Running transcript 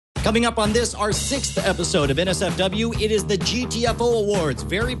Coming up on this, our 6th episode of NSFW, it is the GTFO Awards.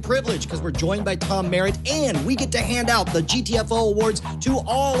 Very privileged because we're joined by Tom Merritt, and we get to hand out the GTFO Awards to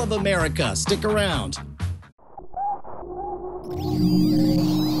all of America. Stick around.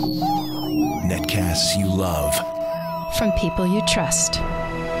 Netcasts you love. From people you trust.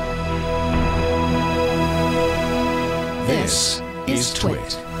 This is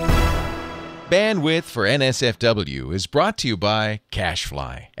Twit. Bandwidth for NSFW is brought to you by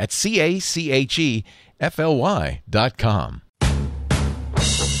CacheFly at CacheFly.com.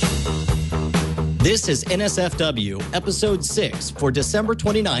 This is NSFW, Episode 6 for December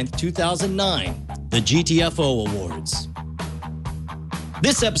 29th, 2009, the GTFO Awards.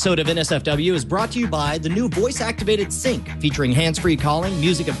 This episode of NSFW is brought to you by the new voice-activated Sync, featuring hands-free calling,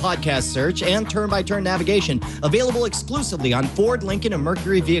 music and podcast search, and turn-by-turn navigation, available exclusively on Ford, Lincoln, and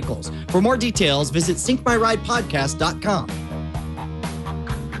Mercury vehicles. For more details, visit syncmyridepodcast.com.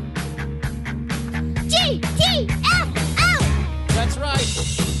 GTFO! That's right.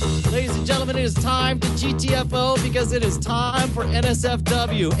 Ladies and gentlemen, it is time to GTFO because it is time for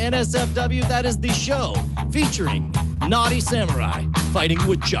NSFW. NSFW, that is the show featuring naughty samurai fighting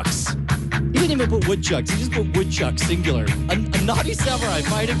woodchucks. You didn't even put woodchucks. You just put woodchucks, singular. A naughty samurai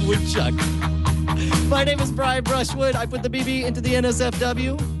fighting woodchuck. My name is Brian Brushwood. I put the BB into the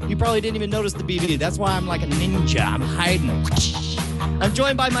NSFW. You probably didn't even notice the BB. That's why I'm like a ninja. I'm hiding. I'm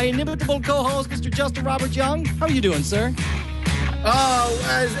joined by my inimitable co-host, Mr. Justin Robert Young. How are you doing, sir?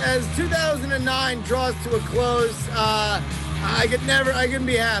 Oh, as 2009 draws to a close, I couldn't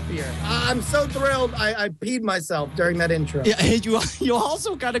be happier. I'm so thrilled. I peed myself during that intro. Yeah, you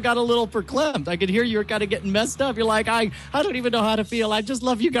also kind of got a little verklempt. I could hear you were kind of getting messed up. You're like, I don't even know how to feel. I just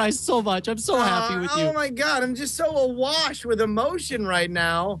love you guys so much. I'm so happy with you. Oh my God, I'm just so awash with emotion right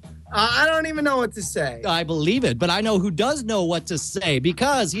now. I don't even know what to say. I believe it, but I know who does know what to say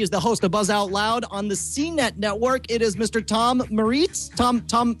because he is the host of Buzz Out Loud on the CNET network. It is Mr. Tom Merritt.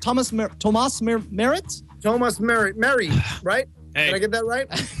 Thomas Merritt? Thomas Merritt, right? Hey. Did I get that right?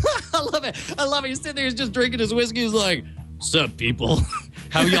 I love it. He's sitting there, he's just drinking his whiskey. He's like, "Sup, people?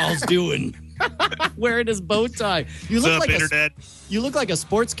 How y'all's doing?" Wearing his bow tie. You look You look like a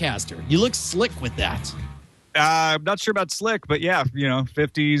sportscaster. You look slick with that. I'm not sure about slick, but yeah,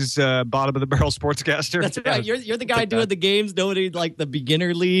 50s bottom of the barrel sportscaster. That's right. You're the guy doing the games, nobody like the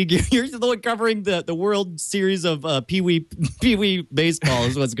beginner league. You're the one covering the World Series of Pee Wee baseball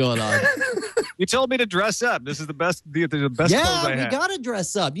is what's going on. You told me to dress up. This is the best clothes I have. Yeah, we got to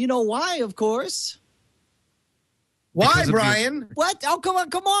dress up. You know why, of course. Why, Brian? What? Oh, come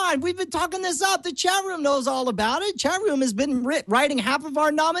on. We've been talking this up. The chat room knows all about it. Chat room has been writing half of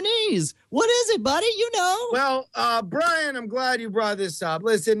our nominees. What is it, buddy? You know. Well, Brian, I'm glad you brought this up.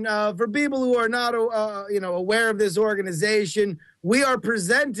 Listen, for people who are not, aware of this organization, we are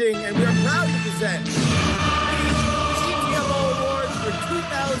presenting, and we are proud to present, the GTFO Awards for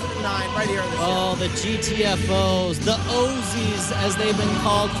 2009 right here on the show. Oh, the GTFOs, the Ozies, as they've been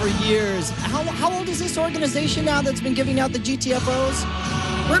called for years. How old is this organization now that's been giving out the GTFOs?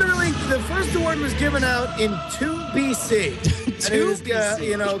 Literally, the first award was given out in 2 BC. And it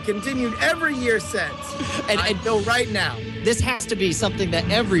has, continued every year since. And until right now. This has to be something that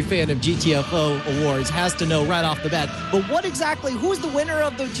every fan of GTFO Awards has to know right off the bat. But who's the winner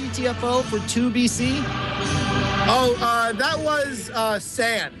of the GTFO for 2 BC? Oh, that was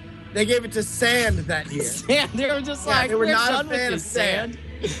Sand. They gave it to Sand that year. Sand. They were just they were not a fan of Sand.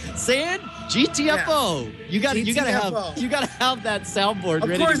 Sand, GTFO. Yeah. You gotta have that soundboard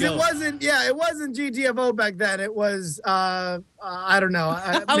ready to go. Of course, it wasn't GTFO back then. It was I don't know.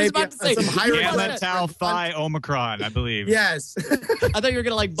 I was about to say some Gamma Tau Phi Omicron, I believe. Yes. I thought you were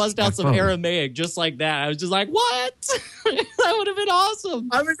gonna bust out some Aramaic just like that. I was just like, what? That would have been awesome.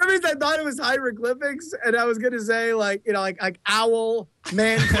 I thought it was hieroglyphics, and I was gonna say like owl.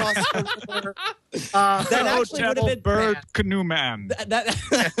 Man crossover. That actually would have been bird canoe man.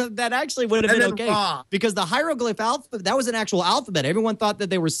 That actually would have been okay because the hieroglyph alphabet, that was an actual alphabet. Everyone thought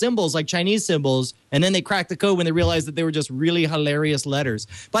that they were symbols like Chinese symbols, and then they cracked the code when they realized that they were just really hilarious letters.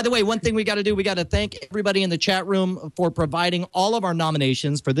 By the way, one thing we got to do, we got to thank everybody in the chat room for providing all of our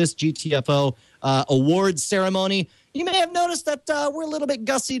nominations for this GTFO awards ceremony. You may have noticed that we're a little bit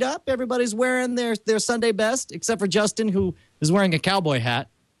gussied up. Everybody's wearing their Sunday best, except for Justin, who is wearing a cowboy hat.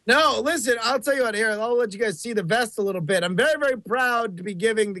 No, listen, I'll tell you what, here, I'll let you guys see the vest a little bit. I'm very, very proud to be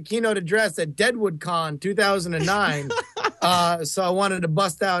giving the keynote address at Deadwood Con 2009. So I wanted to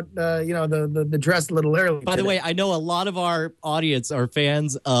bust out, the dress a little early. By the way, I know a lot of our audience are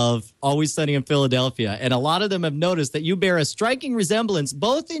fans of Always Sunny in Philadelphia, and a lot of them have noticed that you bear a striking resemblance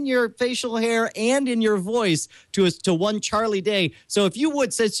both in your facial hair and in your voice to one Charlie Day. So if you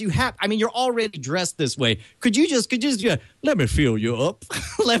would, since you have, I mean, you're already dressed this way, could you just let me feel you up?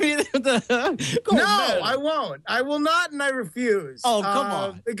 Let me. I won't. I will not, and I refuse. Oh, come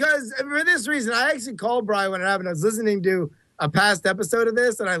on. Because for this reason, I actually called Brian when it happened. I was listening to a past episode of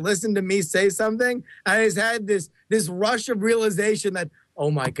this, and I listened to me say something, and I just had this rush of realization that, oh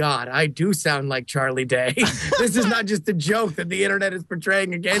my God, I do sound like Charlie Day. This is not just a joke that the internet is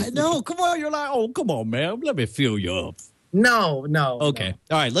portraying against me. No, come on. You're like, oh, come on, man. Let me feel you up. No. Okay.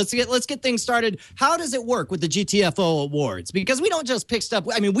 All right. Let's get things started. How does it work with the GTFO Awards? Because we don't just pick stuff.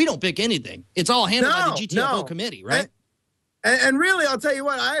 I mean, we don't pick anything. It's all handled by the GTFO committee, right? And really, I'll tell you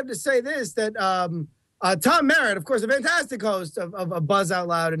what, I have to say this, that Tom Merritt, of course, a fantastic host of Buzz Out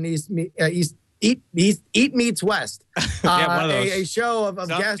Loud and Eat Meets West, a show of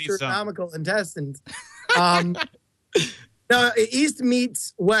gastronomical intestines. East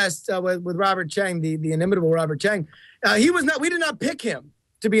Meets West with Robert Chang, the inimitable Robert Chang. We did not pick him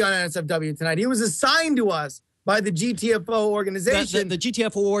to be on NSFW tonight. He was assigned to us by the GTFO organization. The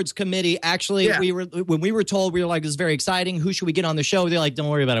GTFO Awards committee, actually, when we were told, we were like, this is very exciting. Who should we get on the show? They're like, don't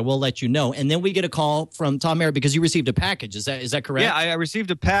worry about it. We'll let you know. And then we get a call from Tom Merritt because you received a package. Is that correct? Yeah, I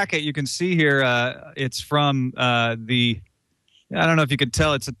received a packet. You can see here it's from I don't know if you can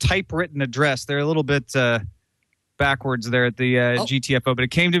tell, it's a typewritten address. They're a little bit backwards there at the GTFO, but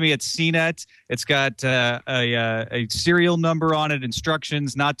it came to me at CNET. It's got a serial number on it,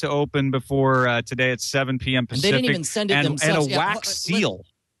 instructions not to open before today at 7 p.m. Pacific. And they didn't even send it themselves. And a wax seal.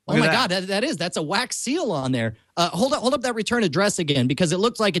 Oh my God, that's a wax seal on there. Hold up that return address again, because it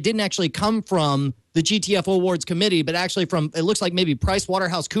looks like it didn't actually come from the GTFO Awards committee, but actually it looks like maybe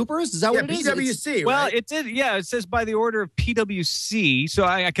PricewaterhouseCoopers. Is that what it is? PwC. Well, right? it did. Yeah, it says by the order of PwC. So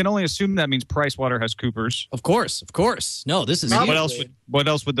I can only assume that means PricewaterhouseCoopers. Of course. No, this is What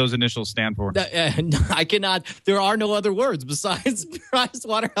else would those initials stand for? I cannot. There are no other words besides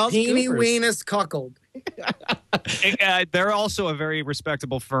PricewaterhouseCoopers. Teeny weenus cuckold. They're also a very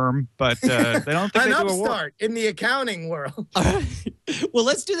respectable firm, but they don't think an they do upstart in the accounting world. All right. Well,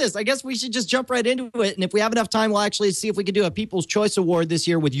 let's do this. I guess we should just jump right into it. And if we have enough time, we'll actually see if we can do a People's Choice Award this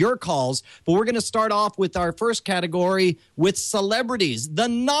year with your calls. But we're going to start off with our first category with celebrities. The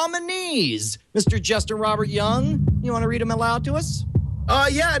nominees. Mr. Justin Robert Young, you want to read them aloud to us?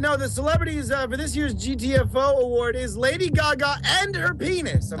 The celebrities for this year's GTFO award is Lady Gaga and her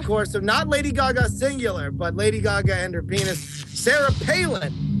penis. Of course, so not Lady Gaga singular, but Lady Gaga and her penis. Sarah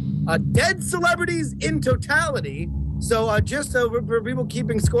Palin. Dead celebrities in totality. So just so for people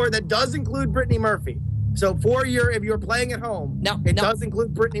keeping score, that does include Brittany Murphy. So if you're playing at home, it does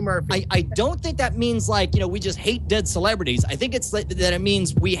include Brittany Murphy. I don't think that means we just hate dead celebrities. I think it's that it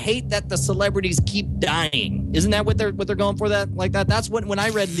means we hate that the celebrities keep dying. Isn't that what they're going for? That's when I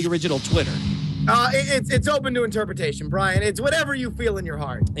read the original Twitter. It's open to interpretation, Brian. It's whatever you feel in your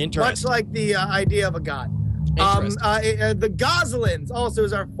heart. Interesting. Much like the idea of a god. The Goslings also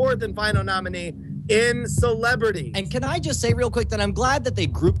is our fourth and final nominee in celebrity. And can I just say real quick that I'm glad that they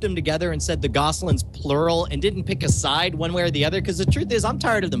grouped them together and said the Goslings plural and didn't pick a side one way or the other, because the truth is I'm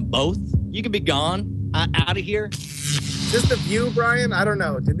tired of them both. You can be gone, out of here. Just a view, Brian? I don't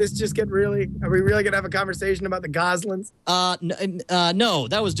know. Did this just are we really going to have a conversation about the Goslings? No,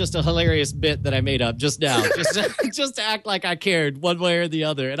 that was just a hilarious bit that I made up just now. just to act like I cared one way or the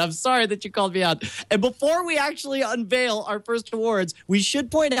other. And I'm sorry that you called me out. And before we actually unveil our first awards, we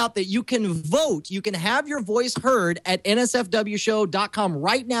should point out that you can vote. You can have your voice heard at nsfwshow.com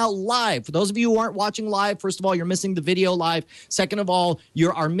right now live. For those of you who aren't watching live, first of all, you're missing the video live. Second of all,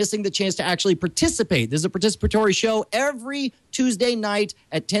 you are missing the chance to actually participate. This is a participatory show every Tuesday night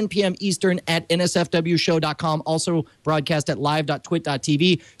at 10 p.m. Eastern at nsfwshow.com. Also broadcast at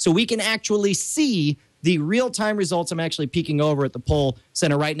live.twit.tv. So we can actually see the real-time results. I'm actually peeking over at the poll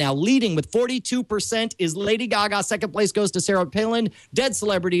center right now. Leading with 42% is Lady Gaga. Second place goes to Sarah Palin. Dead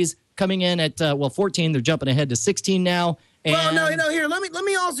celebrities coming in at 14. They're jumping ahead to 16 now. And Here, let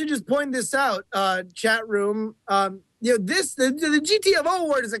me also just point this out, chat room. The GTFO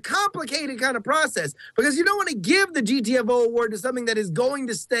award is a complicated kind of process because you don't want to give the GTFO award to something that is going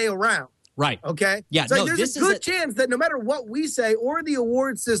to stay around. Right. Okay? Yeah. So there's a good chance that no matter what we say or the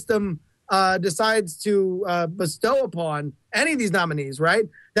award system decides to bestow upon any of these nominees, right,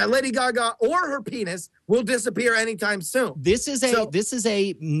 that Lady Gaga or her penis will disappear anytime soon. This is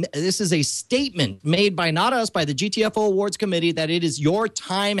a statement made by not us, by the GTFO Awards Committee, that it is your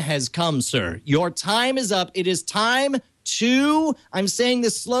time has come, sir. Your time is up. It is time 2. I'm saying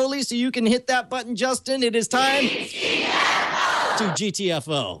this slowly so you can hit that button, Justin. It is time to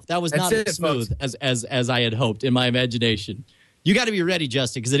GTFO. That was not as smooth as I had hoped in my imagination. You got to be ready,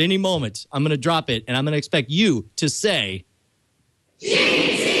 Justin, because at any moment I'm going to drop it, and I'm going to expect you to say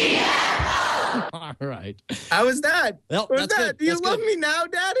GTFO. All right. How was that? Well, what was that? good. Do you That's love good. me now,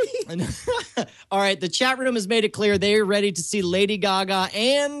 Daddy? All right. The chat room has made it clear they're ready to see Lady Gaga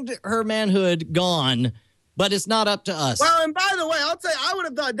and her manhood gone, but it's not up to us. Well, and by the way, I'll tell you, I would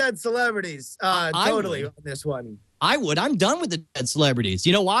have thought dead celebrities totally on this one. I would. I'm done with the dead celebrities.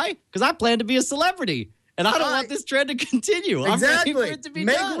 You know why? Because I plan to be a celebrity, and I don't want this trend to continue. Exactly. I'm ready for it to be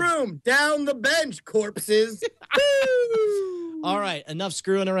Make done. room. Down the bench, corpses. All right. Enough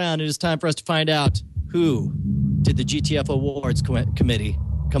screwing around. It is time for us to find out who did the GTFO Awards committee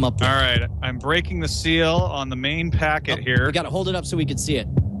come up with. All right. I'm breaking the seal on the main packet here. We got to hold it up so we can see it.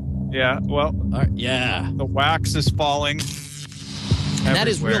 Yeah. Well, All right. Yeah. the wax is falling. And that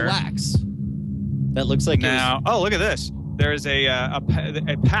is real wax. That looks like now. Oh, look at this. There's a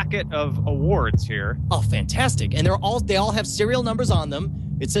packet of awards here. Oh, fantastic! And they all have serial numbers on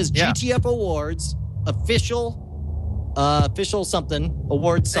them. It says GTFO Awards official something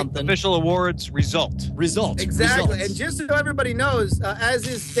awards something official awards result. Exactly. Results. And just so everybody knows, as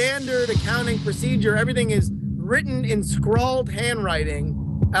is standard accounting procedure, everything is written in scrawled handwriting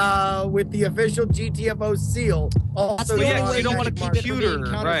with the official GTFO seal. That's the only way you don't want a to keep it from being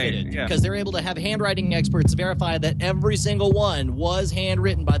computer, counterfeited, right? Yeah. Because they're able to have handwriting experts verify that every single one was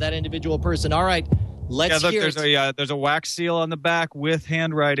handwritten by that individual person. All right, let's look, hear there's a wax seal on the back with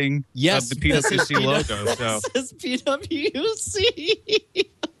handwriting of the this is PwC logo. So this is PwC.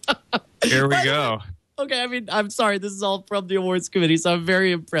 here we go. Okay, I mean, I'm sorry. This is all from the awards committee, so I'm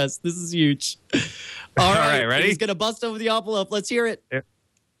very impressed. This is huge. All right, ready? He's going to bust over the envelope. Let's hear it.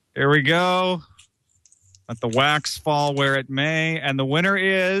 Here we go. Let the wax fall where it may. And the winner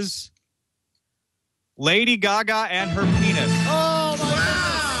is Lady Gaga and her penis. Oh, my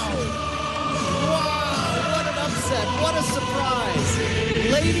Wow, what an upset. What a surprise.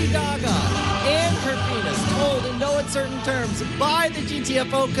 Lady Gaga and her penis told in no uncertain terms by the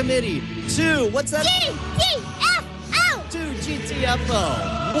GTFO committee to, what's that? GTFO. To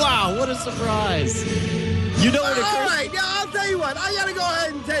GTFO. Wow, what a surprise. You know what All right, yeah, I'll tell you what. I got to go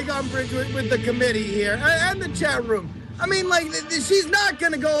ahead and take umbrage with the committee here and the chat room. I mean, like, she's not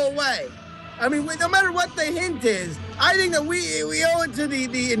going to go away. I mean, no matter what the hint is, I think that we owe it to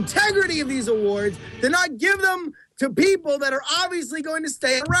the integrity of these awards to not give them to people that are obviously going to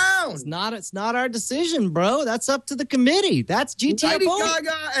stay around. It's not our decision, bro. That's up to the committee. That's GTFO. Lady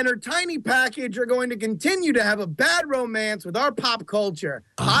Gaga and her tiny package are going to continue to have a bad romance with our pop culture.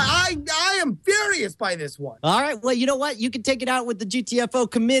 I am furious by this one. All right. Well, you know what? You can take it out with the GTFO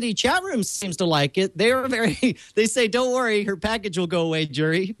committee. Chat room seems to like it. They say, don't worry, her package will go away,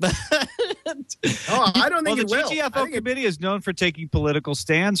 jury. But I don't think the it will. GTFO committee is known for taking political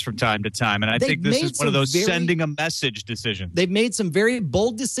stands from time to time, and I think this is one of those sending a message decisions. They've made some very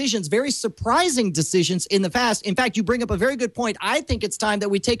bold decisions, very surprising decisions in the past. In fact, you bring up a very good point. I think it's time that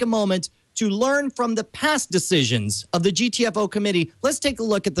we take a moment to learn from the past decisions of the GTFO committee. Let's take a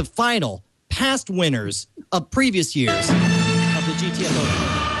look at the final past winners of previous years of the GTFO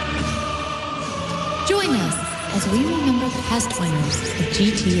committee. Join us as we remember past winners of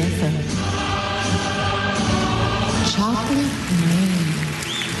GTFO. Chocolate Rain.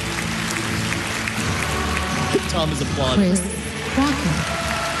 Tom is applauding. Chris Crocker.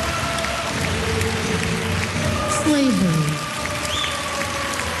 Slavery.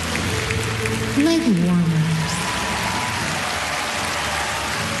 Leg warmers.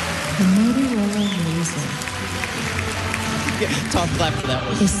 The Motorola Razor. Tom clapped for that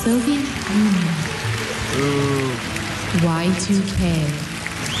one. The Soviet Union. Y2K.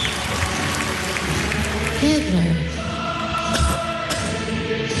 Hitler.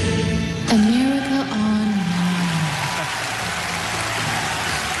 America Online.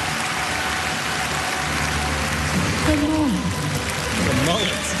 The Mullet. The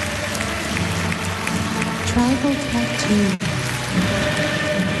mullet. Tribal Tattoo.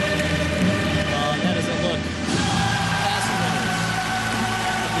 That is a look. Past winners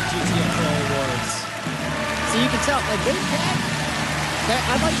of the GTFO Awards. So you can tell, like, they can.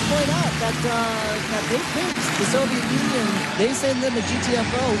 I'd like to point out that they picked the Soviet Union. They sent them a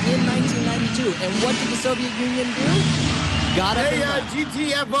GTFO in 1992. And what did the Soviet Union do? Got up and left.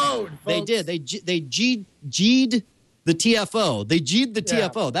 GTFO'd, They folks. did. They G'd the TFO. They G'd the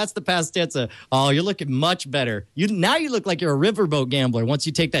TFO. That's the past tense. Oh, you're looking much better. Now you look like you're a riverboat gambler once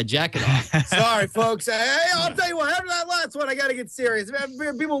you take that jacket off. Sorry, folks. Hey, I'll tell you what. After that last one, I got to get serious.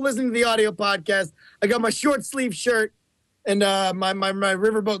 People listening to the audio podcast, I got my short sleeve shirt. and my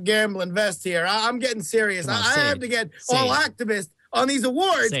riverboat gambling vest here. I'm getting serious. Come on, I say have it. to get Say all it. activist on these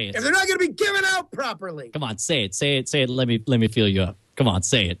awards Say it. if they're not going to be given out properly. Come on, say it. Say it. Say it. Let me feel you up. Come on,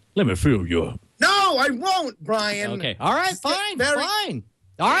 say it. Let me feel you up. No, I won't, Brian. Okay. All right. Just get Fine. very- Fine.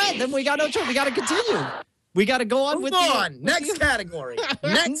 All right. Then we got no choice. We got to continue. We got to go on Move with on. Next category.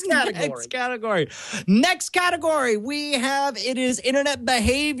 Next category. Next category. Next category. We have it is internet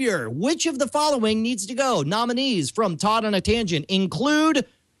behavior. Which of the following needs to go? Nominees from Todd on a Tangent include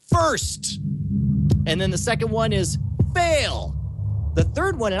first. And then the second one is fail. The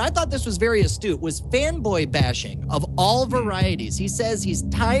third one, and I thought this was very astute, was fanboy bashing of all varieties. He says he's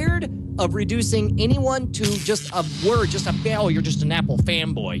tired of reducing anyone to just a word, just a fan. Oh, you're just an Apple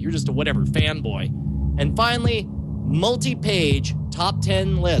fanboy. You're just a whatever fanboy. And finally, multi-page top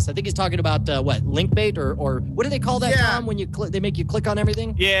 10 list. I think he's talking about what, link bait or what do they call that, Yeah. Tom, when you they make you click on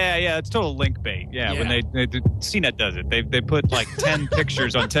everything? Yeah, it's total link bait. Yeah, when they CNET does it. They put like 10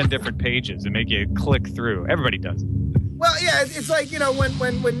 pictures on 10 different pages and make you click through. Everybody does it. Well, yeah, it's like,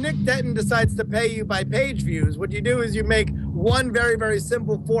 when Nick Denton decides to pay you by page views, what you do is you make one very, very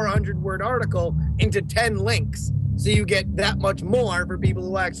simple 400-word article into 10 links. So you get that much more for people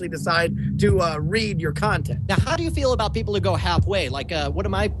who actually decide to read your content. Now, how do you feel about people who go halfway? Like one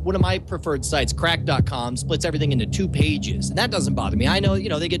of my preferred sites, crack.com, splits everything into 2 pages. And that doesn't bother me. I know,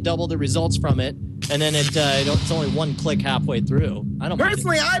 they get double the results from it. And then it's only one click halfway through. I don't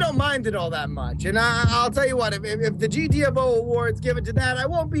Personally, I don't mind it all that much. And I'll tell you what, if the GTFO Awards give it to that, I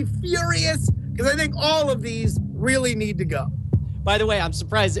won't be furious because I think all of these really need to go. By the way, I'm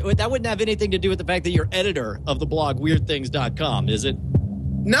surprised that wouldn't have anything to do with the fact that you're editor of the blog weirdthings.com, is it?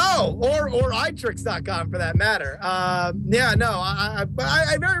 No, or iTricks.com for that matter. I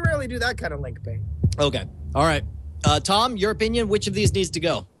very rarely do that kind of link bait. Okay. All right. Tom, your opinion, which of these needs to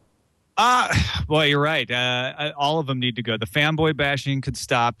go? Well, you're right. All of them need to go. The fanboy bashing could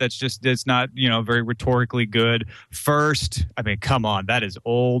stop. It's not, very rhetorically good. First, I mean, come on, that is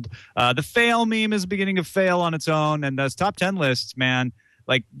old. The fail meme is beginning to fail on its own. And those top 10 lists, man,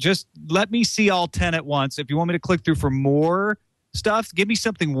 like, just let me see all 10 at once. If you want me to click through for more stuff, give me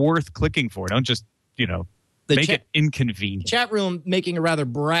something worth clicking for. Don't just, make it inconvenient. Chat room making a rather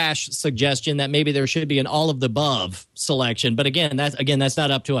brash suggestion that maybe there should be an all of the above selection. But again, that's not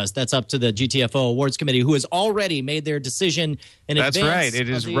up to us. That's up to the GTFO Awards Committee, who has already made their decision in advance. That's right. It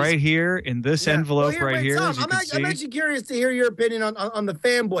is right here in this envelope Well, right here. Tom, As you can see. I'm actually curious to hear your opinion on the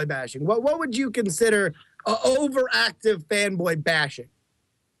fanboy bashing. What would you consider overactive fanboy bashing?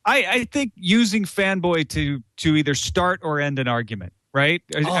 I think using fanboy to either start or end an argument. Right?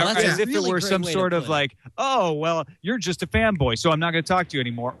 As if it were some sort of like, oh, well, you're just a fanboy, so I'm not going to talk to you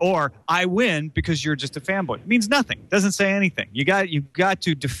anymore. Or I win because you're just a fanboy. It means nothing. It doesn't say anything. You got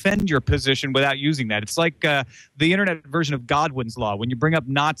to defend your position without using that. It's like the internet version of Godwin's Law. When you bring up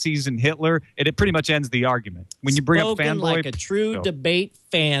Nazis and Hitler, it pretty much ends the argument. When you bring up Spoken fanboy, like a true debate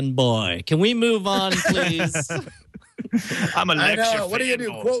fanboy. Can we move on, please? I'm a lecture. I know. What are you going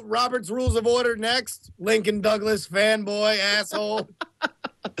to do? Quote Robert's Rules of Order next? Lincoln Douglas, fanboy, asshole.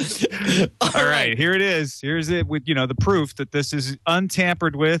 All right, here it is. Here's it with the proof that this is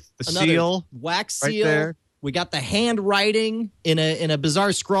untampered with. The Another seal, wax right seal. there. We got the handwriting in a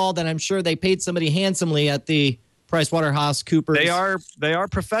bizarre scrawl that I'm sure they paid somebody handsomely at the PricewaterhouseCoopers. They are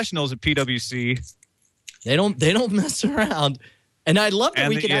professionals at PwC. They don't mess around. And I love that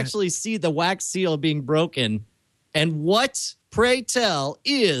And we can actually see the wax seal being broken. And what, pray tell,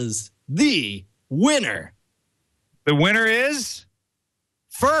 is the winner? The winner is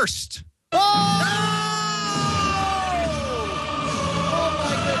first. Oh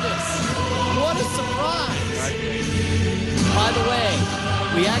my goodness. What a surprise. By the way,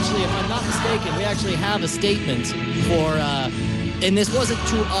 we actually, if I'm not mistaken, we actually have a statement for, and this wasn't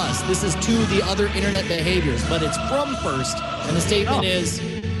to us, this is to the other internet behaviors, but it's from First, and the statement is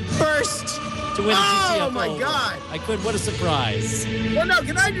first to win a GTFO. Oh my God. What a surprise. Well, no,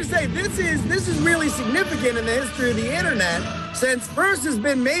 can I just say, this is really significant in the history of the internet, since First has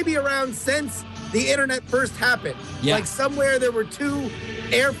been maybe around since the internet first happened. Yeah. Like somewhere there were 2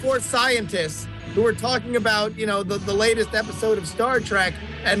 Air Force scientists who were talking about, the latest episode of Star Trek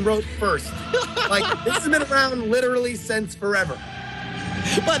and wrote First. Like, this has been around literally since forever.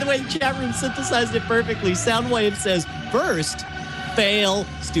 By the way, the chat room synthesized it perfectly. Soundwave says, first, fail,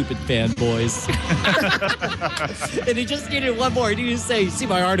 stupid fanboys. And he just needed one more. He needed to say, see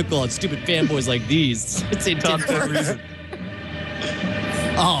my article on stupid fanboys like these. It's in top 10 reasons.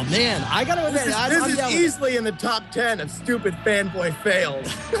 Oh, man. I got to admit, This is easily in the top 10 of stupid fanboy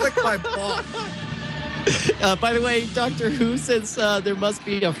fails. Click my ball. By the way, Doctor Who says there must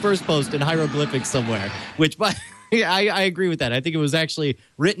be a first post in hieroglyphics somewhere, which by Yeah, I agree with that. I think it was actually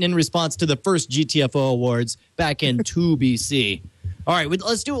written in response to the first GTFO Awards back in 2 BC. All right,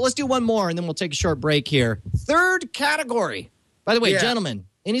 let's do one more, and then we'll take a short break here. Third category. By the way, gentlemen,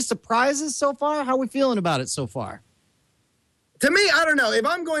 any surprises so far? How are we feeling about it so far? To me, I don't know. If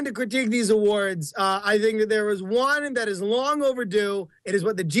I'm going to critique these awards, I think that there was one that is long overdue. It is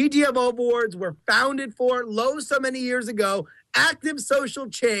what the GTFO Awards were founded for, so many years ago. Active social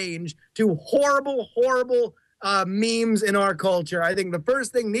change to horrible, horrible memes in our culture. I think the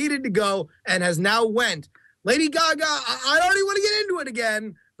first thing needed to go and has now went. Lady Gaga, I don't even want to get into it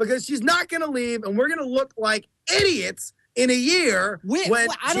again because she's not going to leave, and we're going to look like idiots in a year when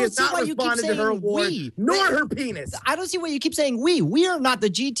she has not responded to her award, nor her penis. I don't see why you keep saying we. We are not the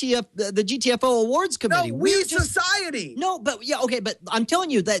GTFO Awards Committee. No, we're society. No, but yeah, okay, but I'm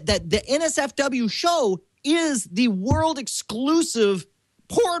telling you that the NSFW show is the world exclusive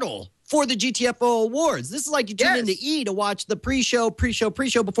portal for the GTFO Awards. This is like you tune into E to watch the pre-show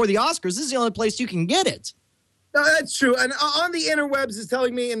before the Oscars. This is the only place you can get it. No, that's true. And on the interwebs is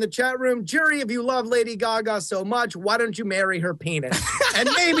telling me in the chat room, Jury, if you love Lady Gaga so much, why don't you marry her penis? And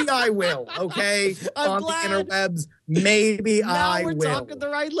maybe I will, okay? On the interwebs, maybe I will. Now we're talking the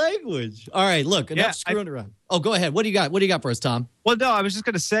right language. All right, look, enough screwing around. Oh, go ahead. What do you got? What do you got for us, Tom? Well, no, I was just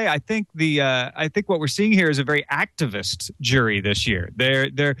going to say, I think what we're seeing here is a very activist jury this year.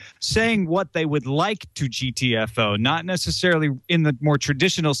 They're saying what they would like to GTFO, not necessarily in the more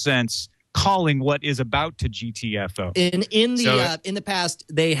traditional sense, calling what is about to GTFO. In the past,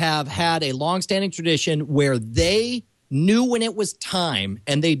 they have had a longstanding tradition where they knew when it was time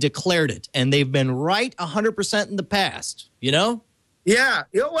and they declared it, and they've been right 100% in the past. You know? Yeah.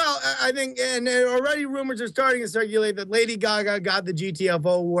 Well, I think, and already rumors are starting to circulate that Lady Gaga got the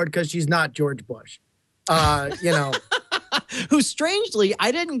GTFO award because she's not George Bush. Who strangely,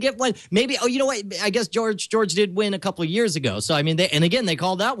 I didn't get one. Maybe, you know what? I guess George did win a couple of years ago. So, I mean, they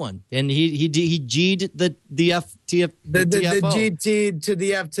called that one. And he G'd the F to the GT to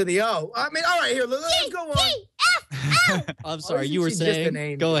the F to the O. I mean, all right, here, let's go on. GTFO. I'm sorry, you were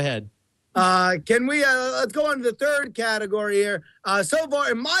saying. Go ahead. Can we, let's go on to the third category here. So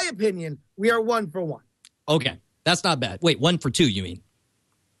far, in my opinion, we are 1 for 1. Okay, that's not bad. Wait, 1 for 2, you mean?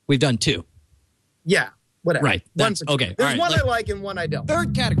 We've done 2. Yeah. Whatever. Right. That's okay. There's one I like and one I don't.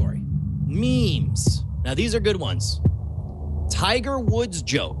 Third category, memes. Now, these are good ones. Tiger Woods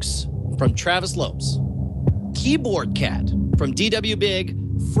jokes from Travis Lopes. Keyboard Cat from DW Big.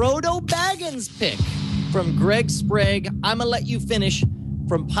 Frodo Baggins pick from Greg Sprague. I'm going to let you finish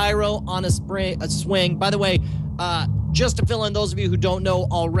from Pyro on a swing. By the way, just to fill in those of you who don't know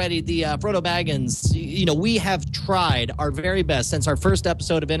already, the Frodo Baggins, we have tried our very best since our first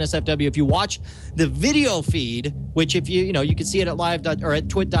episode of NSFW. If you watch the video feed, which if you can see it at live or at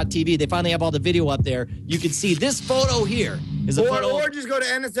twit.tv, they finally have all the video up there. You can see this photo here is a photo. Or just go to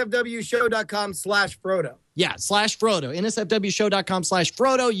nsfwshow.com/Frodo. Yeah, /Frodo.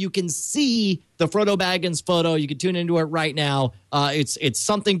 nsfwshow.com/Frodo. You can see the Frodo Baggins photo. You can tune into it right now. It's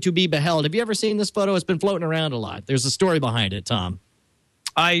something to be beheld. Have you ever seen this photo? It's been floating around a lot. There's a story behind it, Tom.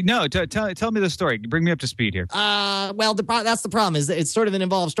 I know. Tell me the story. Bring me up to speed here. Well, that's the problem. Is that it's sort of an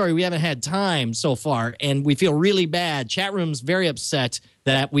involved story. We haven't had time so far, and we feel really bad. Chat room's very upset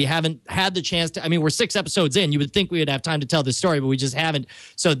that we haven't had the chance to. I mean, we're 6 episodes in. You would think we would have time to tell this story, but we just haven't.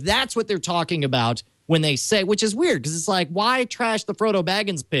 So that's what they're talking about when they say, which is weird because it's like, why trash the Frodo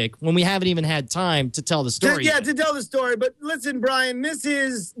Baggins pick when we haven't even had time to tell the story? To tell the story. But listen, Brian, this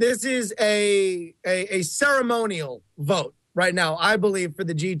is a ceremonial vote right now, I believe, for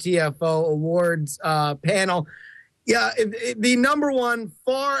the GTFO Awards panel. Yeah, the number one,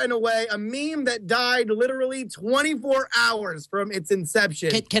 far and away, a meme that died literally 24 hours from its inception.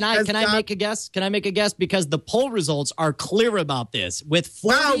 Can I make a guess? Can I make a guess? Because the poll results are clear about this. With 41%.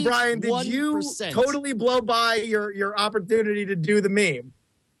 Wow, Brian, did you totally blow by your opportunity to do the meme?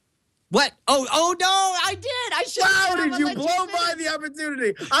 What? Oh no, I did. I should. Wow, did you blow by the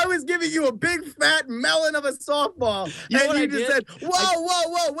opportunity? I was giving you a big fat melon of a softball, and you just said,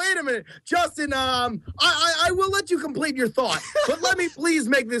 whoa, wait a minute. Justin, I will let you complete your thought, but let me please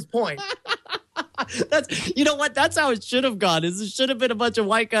make this point. You know what? That's how it should have gone. It should have been a bunch of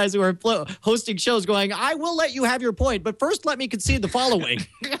white guys who are hosting shows going, I will let you have your point, but first let me concede the following.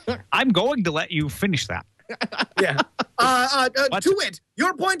 I'm going to let you finish that. Yeah. To it,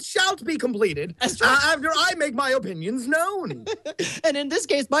 your point shall be completed after I make my opinions known. And in this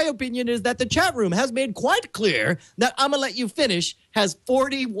case, my opinion is that the chat room has made quite clear that I'm going to let you finish has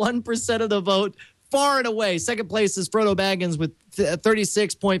 41% of the vote, far and away. Second place is Frodo Baggins with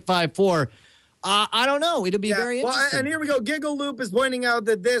 36.54. I don't know. It'll be very interesting. Well, and here we go. Giggle Loop is pointing out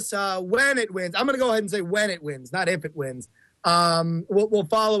that this, when it wins, I'm going to go ahead and say when it wins, not if it wins. We'll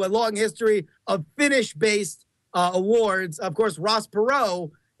follow a long history of Finnish-based awards. Of course, Ross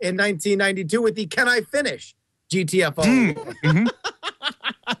Perot in 1992 with the Can I Finish GTFO award. Mm-hmm.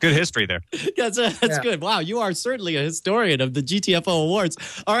 Good history there. That's good. Wow, you are certainly a historian of the GTFO Awards.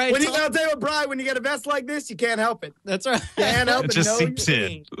 All right. I'll tell you what, Brian, when you get a vest like this, you can't help it. That's right. Can't help it. Just seeps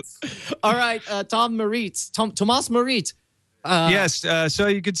in. All right, Tom Merritt. Thomas Merritt. Yes, so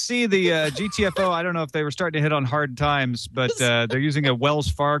you could see the GTFO. I don't know if they were starting to hit on hard times, but they're using a Wells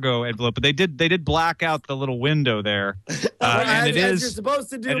Fargo envelope. But they did black out the little window there, and it is you're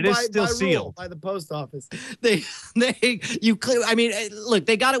supposed to do by rule, by the post office. I mean, look,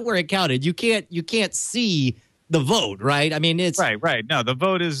 they got it where it counted. You can't see the vote, right? I mean, it's right. No, the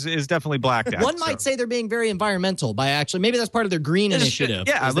vote is definitely blacked out. One might say they're being very environmental by maybe that's part of their green initiative.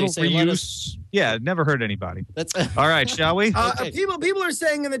 Yeah, a little reuse. Yeah, never hurt anybody. That's all right. Shall we? Okay. People are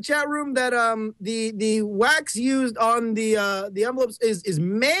saying in the chat room that the wax used on the envelopes is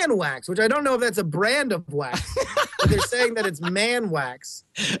man wax, which I don't know if that's a brand of wax. But they're saying that it's man wax.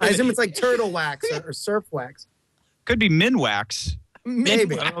 I assume it's like turtle wax or surf wax. Could be min wax.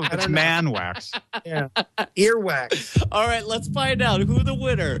 Maybe. I don't know if it's man wax. Yeah. Ear wax. All right, let's find out who the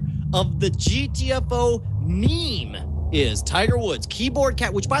winner of the GTFO meme is. Tiger Woods, Keyboard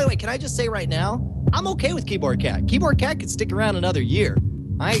Cat, which, by the way, can I just say right now, I'm okay with Keyboard Cat. Keyboard Cat could stick around another year.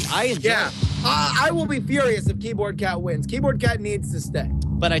 I enjoy it. I will be furious if Keyboard Cat wins. Keyboard Cat needs to stay.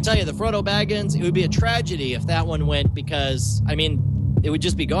 But I tell you, the Frodo Baggins, it would be a tragedy if that one went because, I mean, it would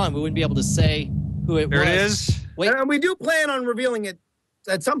just be gone. We wouldn't be able to say who it was. There it is. Wait. And we do plan on revealing it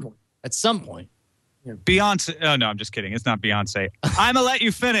at some point. At some point. Yeah. Beyonce. Oh, no, I'm just kidding. It's not Beyonce. I'm going to let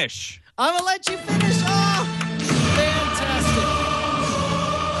you finish. I'm going to let you finish. Oh, fantastic.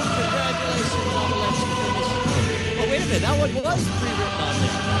 Congratulations. I'm going to let you finish. Oh, wait a minute. That one was pre-written on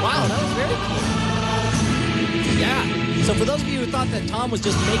there. Wow, that was very cool. Yeah. So for those of you who thought that Tom was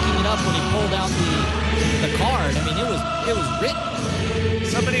just making it up when he pulled out the card, I mean, it was written.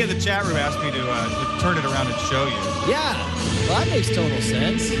 Somebody in the chat room asked me to turn it around and show you. Yeah, well, that makes total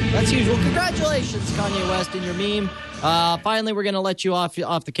sense. That's usual. Congratulations, Kanye West, and your meme. Finally, we're going to let you off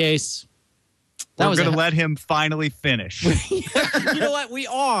the case. We're going to let him finally finish. You know what? We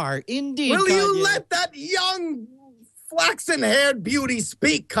are, indeed, Will Kanye. you let that young flaxen-haired beauty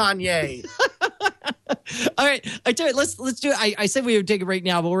speak, Kanye? All right, I tell you, let's do it. I said we would take a break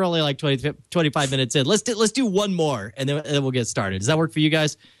now, but we're only like 25 minutes in. Let's do one more, and then we'll get started. Does that work for you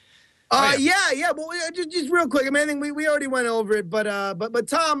guys? Yeah. Well, just real quick. I mean, I think we already went over it, but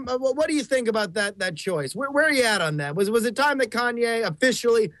Tom, what do you think about that choice? Where are you at on that? Was it time that Kanye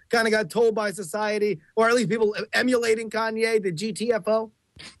officially kind of got told by society, or at least people emulating Kanye, the GTFO?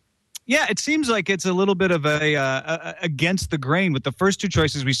 Yeah, it seems like it's a little bit of a against the grain. With the first two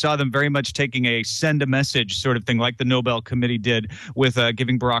choices, we saw them very much taking a send a message sort of thing, like the Nobel Committee did with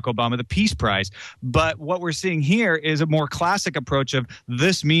giving Barack Obama the Peace Prize. But what we're seeing here is a more classic approach of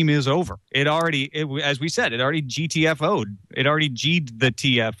this meme is over. As we said, it already GTFO'd. It already G'd the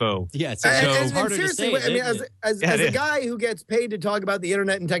TFO. Yeah, it's harder to say. I mean, as a guy who gets paid to talk about the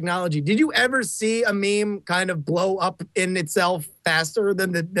internet and technology, did you ever see a meme kind of blow up in itself faster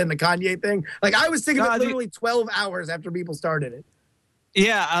than the Kanye thing? Like, I was thinking of it literally 12 hours after people started it.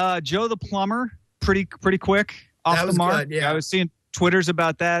 Yeah, Joe the Plumber, pretty quick off the mark. Good, yeah. I was seeing Twitters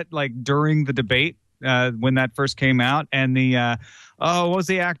about that, like during the debate when that first came out. And what was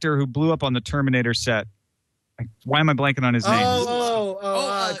the actor who blew up on the Terminator set? Why am I blanking on his name?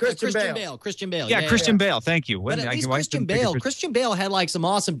 Christian Bale. Christian Bale. Yeah, Christian Bale. Thank you. But at least Christian Bale had like some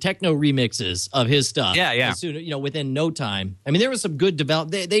awesome techno remixes of his stuff. Yeah. As soon, within no time. I mean, there was some good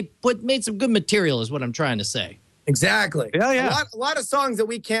development. They made some good material, is what I'm trying to say. Exactly. Yeah. A lot of songs that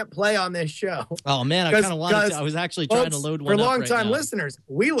we can't play on this show. Oh man, I kind of wanted to. I was actually trying to load one for up long-time listeners.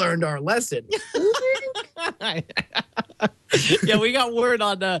 We learned our lesson. Yeah, we got word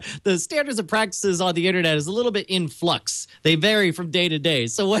on the standards and practices on the internet is a little bit in flux. They vary from day to day.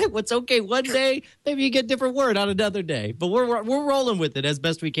 So what's okay one day, maybe you get a different word on another day. But we're rolling with it as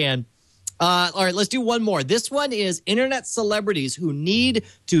best we can. All right, let's do one more. This one is internet celebrities who need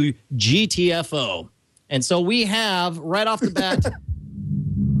to GTFO. And so we have, right off the bat,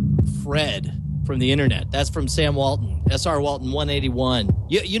 Fred from the internet. That's from Sam Walton, SR Walton 181.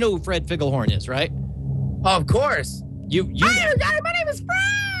 You know who Fred Figglehorn is, right? Of course. You my name is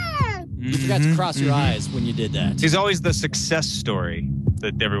Fred! You forgot to cross your eyes when you did that. He's always the success story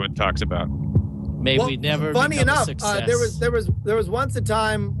that everyone talks about. Maybe we'd never funny become enough, a success. there was once a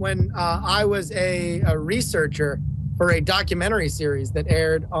time when I was a researcher for a documentary series that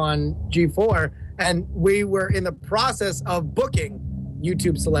aired on G4, and we were in the process of booking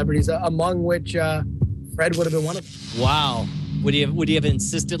YouTube celebrities, among which Fred would have been one of them. Wow. Would he have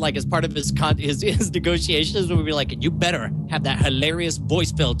insisted, like, as part of his negotiations, would be like, you better have that hilarious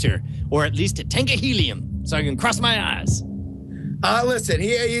voice filter, or at least a tank of helium, so I can cross my eyes. Listen,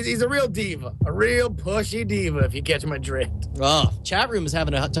 he's a real diva, a real pushy diva, if you catch my drift. Oh, chat room is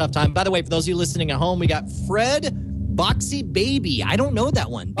having a tough time. By the way, for those of you listening at home, we got Fred Boxy Baby. I don't know that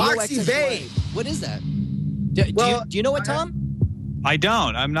one. Boxy Babe. What is that? Do you know it, Tom? I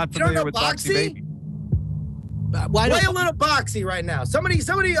don't. I'm not familiar with Boxy Baby. Play a little Boxy right now. Somebody,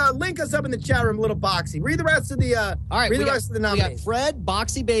 link us up in the chat room. A little Boxy. Read the rest of the. All right, read the rest of the nominees. We got Fred,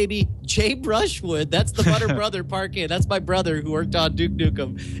 Boxy Baby, Jay Brushwood. That's the Butter Brother Parquet. That's my brother who worked on Duke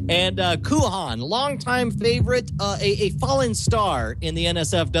Nukem, and Kuhan, longtime favorite, a fallen star in the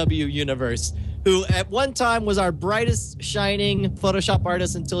NSFW universe, who at one time was our brightest shining Photoshop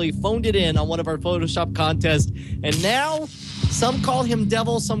artist until he phoned it in on one of our Photoshop contests, and now some call him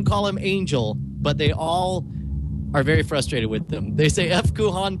Devil, some call him Angel, but they all are very frustrated with them. They say F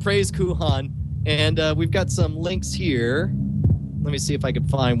Kuhan, praise Kuhan. And we've got some links here. Let me see if I can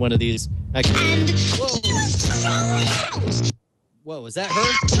find one of these. Actually, whoa, is that her?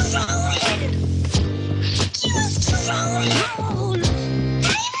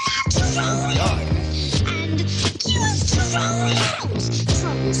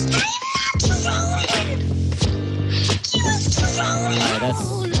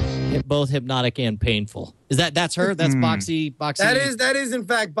 That's both hypnotic and painful. That's her? That's Boxy? That is in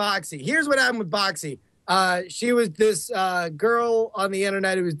fact Boxy. Here's what happened with Boxy. She was this girl on the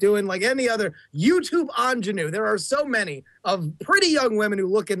internet who was doing like any other YouTube ingenue. There are so many of pretty young women who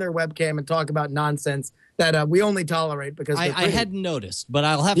look in their webcam and talk about nonsense that we only tolerate because I hadn't noticed, but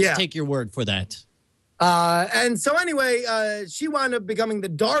I'll have to take your word for that. And so anyway, she wound up becoming the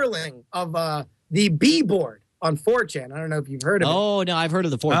darling of the B board on 4chan. I don't know if you've heard of it. Oh, no, I've heard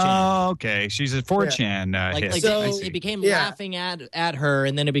of the 4chan. Oh, okay. She's a 4chan hit. So, it became laughing at her,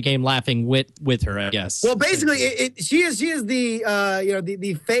 and then it became laughing with her, I guess. Well, basically, she is the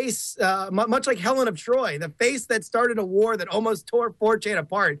the face, much like Helen of Troy, the face that started a war that almost tore 4chan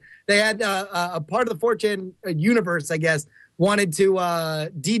apart. They had a part of the 4chan universe, I guess, wanted to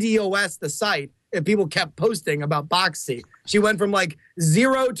DDoS the site if people kept posting about Boxy. She went from like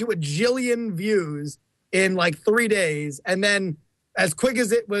 0 to a jillion views in like 3 days, and then as quick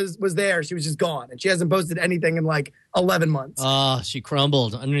as it was there, she was just gone, and she hasn't posted anything in like 11 months. Oh, she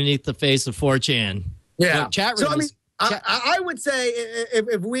crumbled underneath the face of 4chan. Yeah. Chat room. So I mean, I would say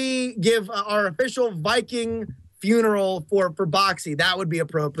if we give our official Viking funeral for Boxy, that would be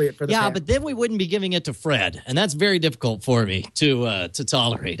appropriate for the family. But then we wouldn't be giving it to Fred, and that's very difficult for me to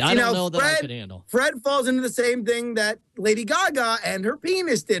tolerate. I don't know that I could handle. Fred falls into the same thing that Lady Gaga and her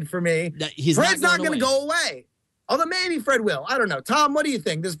penis did for me. Fred's not going to go away. Although maybe Fred will. I don't know. Tom, what do you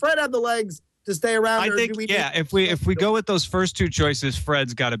think? Does Fred have the legs to stay around? I think, if we go with those first two choices,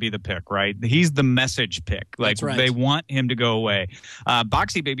 Fred's got to be the pick, right? He's the message pick. Like, that's right. They want him to go away.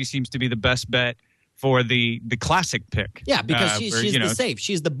 Boxy Baby seems to be the best bet for the classic pick. Yeah, because she's the safe.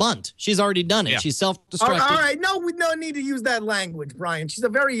 She's the bunt. She's already done it. Yeah. She's self-destructive. All right. No, we don't need to use that language, Brian. She's a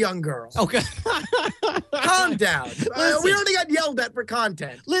very young girl. Okay. Calm down. We already got yelled at for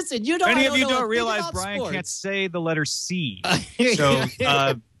content. Listen, you know. Many of you don't realize Brian can't say the letter C. So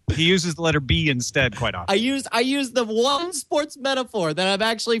he uses the letter B instead quite often. I use the one sports metaphor that I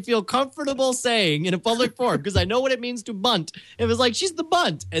actually feel comfortable saying in a public forum because I know what it means to bunt. It was like, she's the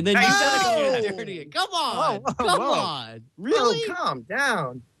bunt. And then you said it. Come on. Come on. Really? Oh, calm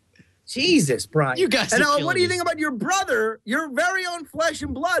down. Jesus, Brian. You guys and what do you think about your brother, your very own flesh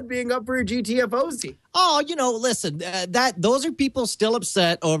and blood, being up for a GTFO seat? Oh, listen, those are people still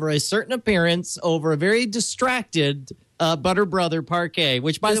upset over a certain appearance, over a very distracted Butter Brother Parquet,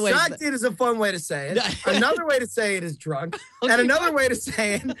 which, by the way... Distracted is a fun way to say it. Another way to say it is drunk. Okay. And another way to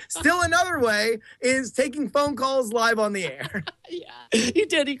say it, still another way, is taking phone calls live on the air. Yeah, he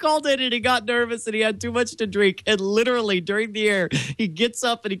did. He called in and he got nervous and he had too much to drink. And literally, during the air, he gets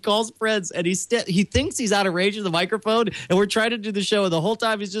up and he calls friends and he thinks he's out of range of the microphone. And we're trying to do the show. And the whole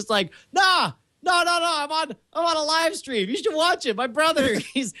time, he's just like, No, I'm on a live stream. You should watch it. My brother,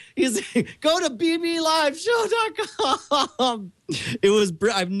 he's go to bbliveshow.com.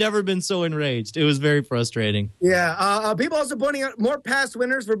 I've never been so enraged. It was very frustrating. Yeah. People also pointing out more past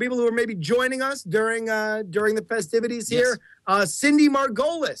winners for people who are maybe joining us during the festivities here. Cindy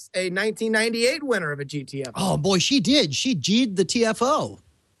Margolis, a 1998 winner of a GTFO. Oh boy, she did. She G'd the TFO.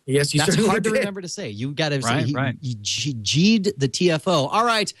 Yes, That's hard to remember to say. You got to say she G'd the TFO. All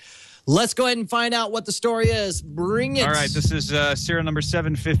right. Let's go ahead and find out what the story is. Bring it. All right, this is serial number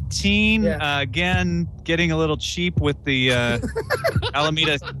 715. Again, getting a little cheap with the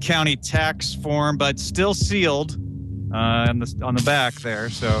Alameda County tax form, but still sealed on the back there.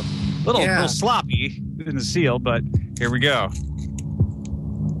 So a little sloppy in the seal, but here we go.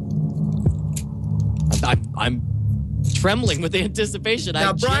 I'm trembling with anticipation.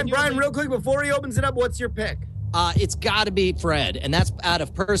 Now, Brian, real quick, before he opens it up, what's your pick? It's got to be Fred, and that's out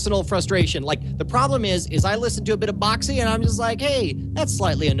of personal frustration. Like, the problem is I listened to a bit of Boxy, and I'm just like, hey, that's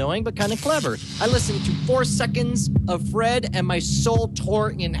slightly annoying, but kind of clever. I listened to 4 seconds of Fred, and my soul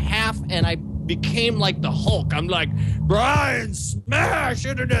tore in half, and I became like the Hulk. I'm like, Brian, smash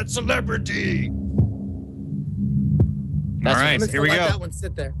internet celebrity. All right, here we go. Let that one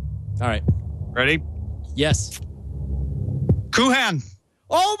sit there. All right. Ready? Yes. Kuhan.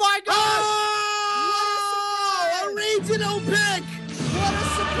 Oh, my gosh! Oh, a regional pick! What a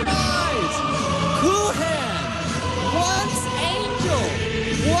surprise! Kuhan, once angel,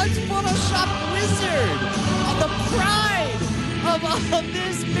 once Photoshop wizard, the pride of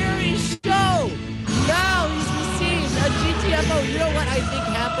this very show. Now he's received a GTFO. You know what I think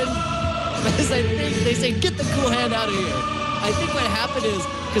happened? Because I think they say, get the Kuhan out of here. I think what happened is,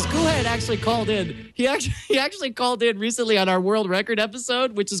 because Kuhan actually called in, he actually called in recently on our world record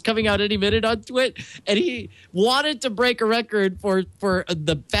episode, which is coming out any minute on Twit, and he wanted to break a record for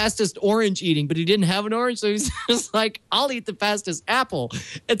the fastest orange eating, but he didn't have an orange, so he's just like, I'll eat the fastest apple.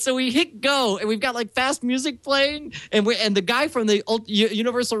 And so we hit go, and we've got like fast music playing, and the guy from the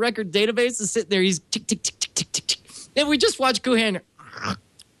Universal Record Database is sitting there, he's tick, tick, tick, tick, tick, tick, tick. And we just watch Kuhan.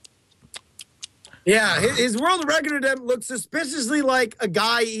 Yeah, his world record attempt looks suspiciously like a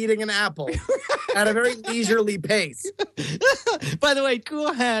guy eating an apple at a very leisurely pace. By the way,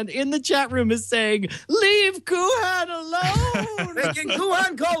 Kuhan in the chat room is saying, leave Kuhan alone. Hey, can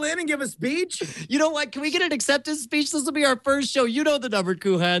Kuhan call in and give a speech? You know what? Can we get an acceptance speech? This will be our first show. You know the number,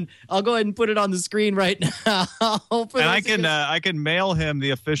 Kuhan. I'll go ahead and put it on the screen right now. And I can mail him the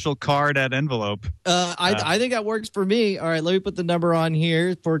official card at envelope. I think that works for me. All right, let me put the number on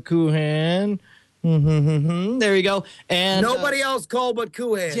here for Kuhan. There you go. And nobody else call but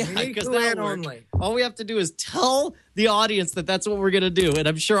Kuhan. Yeah, we need Kuhan only. All we have to do is tell the audience that that's what we're going to do, and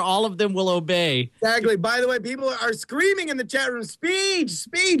I'm sure all of them will obey. Exactly. By the way, people are screaming in the chat room, speech,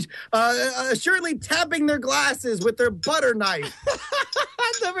 speech, assuredly tapping their glasses with their butter knife.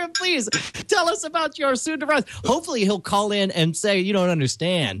 Please tell us about your soon-to-rise. Hopefully he'll call in and say, you don't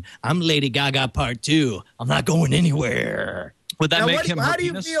understand. I'm Lady Gaga Part 2. I'm not going anywhere. Would that make him? How do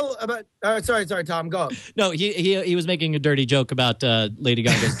you feel about? Sorry, Tom. Go. No, he was making a dirty joke about Lady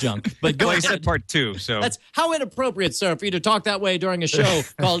Gaga's junk. But go ahead. He said part 2. So that's how inappropriate, sir, for you to talk that way during a show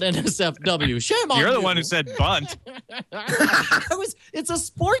called NSFW. Shame on you. You're the one who said bunt. It's a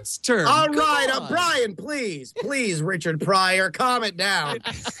sports term. All right, Brian, please, Richard Pryor, calm it down.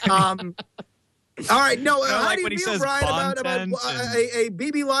 All right, how do you feel, Brian, about a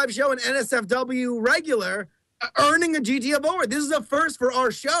BB Live show and NSFW regular earning a GTFO award? This is a first for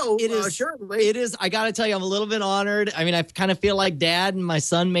our show. It is. Certainly. It is. I got to tell you, I'm a little bit honored. I mean, I kind of feel like Dad and my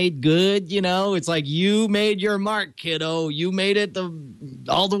son made good, you know. It's like, you made your mark, kiddo. You made it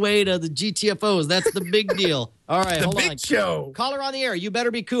all the way to the GTFOs. That's the big deal. All right, hold on. The big show. Caller on the air. You better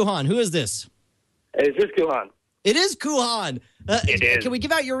be Kuhan. Who is this? Is this Kuhan? It is Kuhan. It is. Can we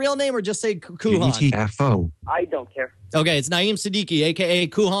give out your real name or just say Kuhan? GTFO. I don't care. Okay, it's Naeem Siddiqui, a.k.a.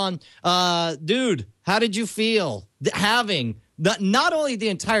 Kuhan. Dude, how did you feel having not only the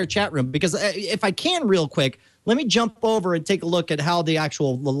entire chat room, because if I can real quick, let me jump over and take a look at how the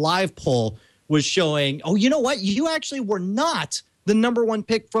live poll was showing. Oh, you know what? You actually were not the number one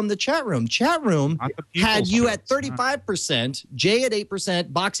pick from the chat room. Chat room had you at 35%, Jay at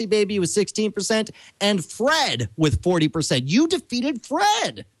 8%, Boxy Baby was 16%, and Fred with 40%. You defeated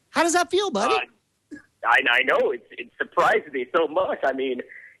Fred. How does that feel, buddy? I know. It surprised me so much. I mean,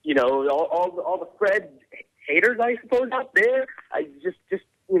 you know, all the Fred haters, I suppose, out there, I just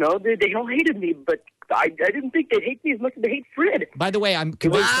you know, they all hated me, but I didn't think they'd hate me as much as they hate Fred. By the way, I'm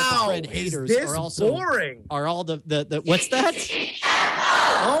convinced that the Fred haters are also boring. Are all the what's that?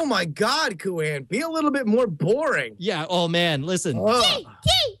 Oh my God, Kuhan, be a little bit more boring. Yeah. Oh man, listen. GTFO.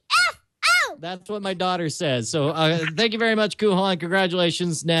 That's what my daughter says. So thank you very much, Kuhan.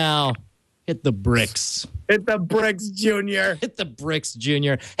 Congratulations. Now hit the bricks. Hit the bricks, Junior. Hit the bricks,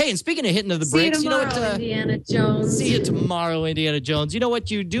 Junior. Hey, and speaking of hitting the bricks, you know what? Indiana Jones. See you tomorrow, Indiana Jones. You know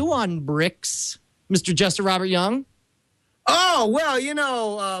what you do on bricks, Mr. Justin Robert Young? Oh well, you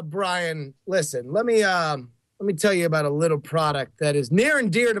know, Brian. Listen, let me tell you about a little product that is near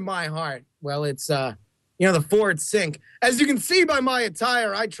and dear to my heart. Well, it's the Ford Sync. As you can see by my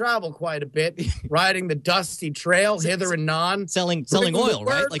attire, I travel quite a bit, riding the dusty trail hither and non. Selling oil,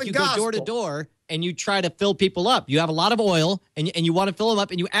 right? Like you go door to door and you try to fill people up. You have a lot of oil and you want to fill them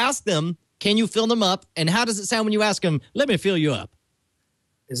up and you ask them, can you fill them up? And how does it sound when you ask them, let me fill you up?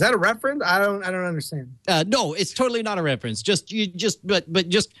 Is that a reference? I don't understand. No, it's totally not a reference. But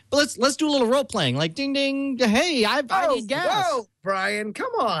let's do a little role playing. Like ding ding, hey, I need gas. Whoa, Brian,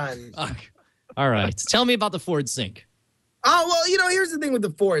 come on. All right, tell me about the Ford Sync. Oh, well, here's the thing with the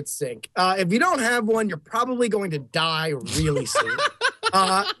Ford Sync. If you don't have one, you're probably going to die really soon.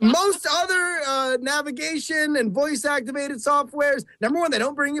 Most other navigation and voice-activated softwares, number one, they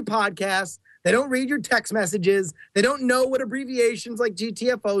don't bring you podcasts. They don't read your text messages. They don't know what abbreviations like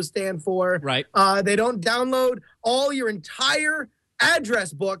GTFO stand for. Right. They don't download all your entire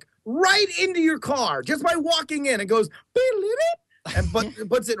address book right into your car just by walking in. It goes, and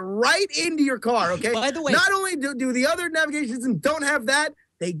puts it right into your car, okay? By the way, not only do the other navigation systems don't have that,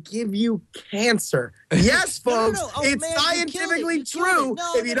 they give you cancer. Yes, folks, No. Oh, it's man, scientifically true.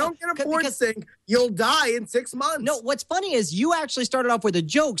 If you don't get a Ford Sync, you'll die in 6 months. No, what's funny is you actually started off with a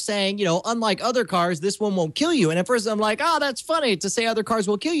joke saying, unlike other cars, this one won't kill you. And at first I'm like, that's funny to say other cars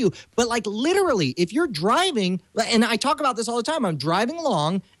will kill you. But like literally, if you're driving, and I talk about this all the time, I'm driving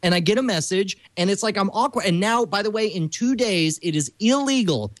along and I get a message and it's like I'm awkward. And now, by the way, in 2 days, it is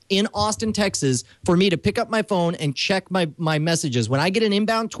illegal in Austin, Texas for me to pick up my phone and check my messages. When I get an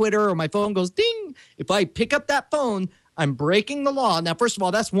inbound Twitter or my phone goes ding, if I pick up that phone, I'm breaking the law. Now, first of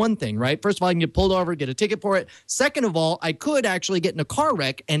all, that's one thing, right? First of all, I can get pulled over, get a ticket for it. Second of all, I could actually get in a car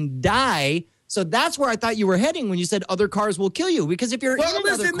wreck and die. So that's where I thought you were heading when you said other cars will kill you. Because if you're in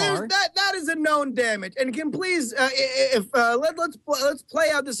another car, that is a known damage. And can please, let's play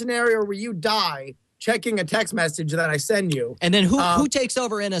out the scenario where you die checking a text message that I send you. And then who takes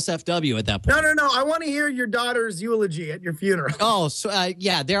over NSFW at that point? No. I want to hear your daughter's eulogy at your funeral. Oh, so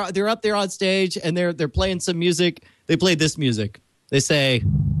yeah, they're up there on stage and they're playing some music. They played this music. They say,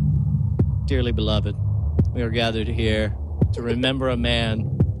 "Dearly beloved, we are gathered here to remember a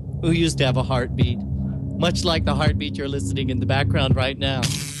man who used to have a heartbeat, much like the heartbeat you're listening in the background right now.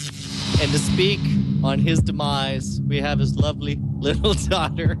 And to speak on his demise, we have his lovely little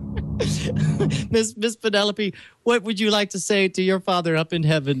daughter." Miss Penelope, what would you like to say to your father up in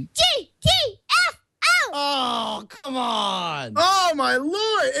heaven? GTFO! Oh, come on. Oh, my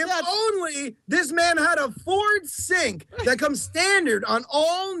Lord. If only this man had a Ford Sync that comes standard on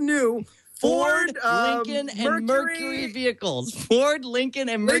all new Ford, Lincoln, and Mercury vehicles. Ford, Lincoln,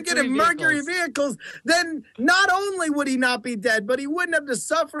 and Mercury vehicles. Then not only would he not be dead, but he wouldn't have to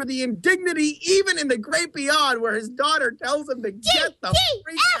suffer the indignity even in the great beyond where his daughter tells him to get the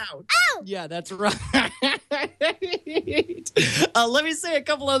freak out. Yeah, that's right. Let me say a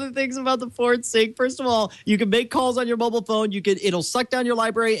couple other things about the Ford Sync. First of all, you can make calls on your mobile phone. It'll suck down your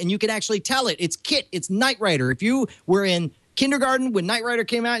library, and you can actually tell it. It's KIT. It's Knight Rider. If you were in kindergarten when Knight Rider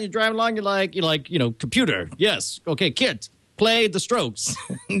came out and you're driving along, you're like, computer, yes, okay, KIT, play the Strokes.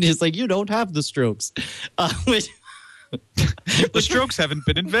 It's like, you don't have the Strokes. The Strokes haven't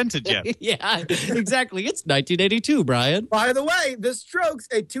been invented yet. Yeah, exactly. It's 1982, Brian. By the way, the Strokes,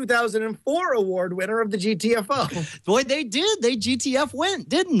 a 2004 award winner of the GTFO. Boy, they did. They GTF went,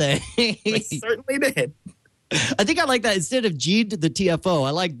 didn't they? They certainly did. I think I like that. Instead of G to the TFO, I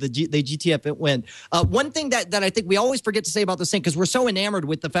like they GTF it went. One thing that I think we always forget to say about the Sync, because we're so enamored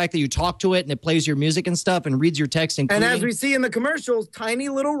with the fact that you talk to it and it plays your music and stuff and reads your text. And as we see in the commercials, tiny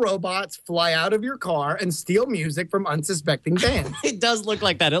little robots fly out of your car and steal music from unsuspecting fans. It does look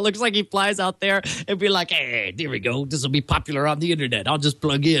like that. It looks like he flies out there and be like, hey, there we go. This will be popular on the internet. I'll just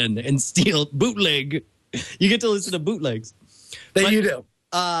plug in and steal bootleg. You get to listen to bootlegs. You do.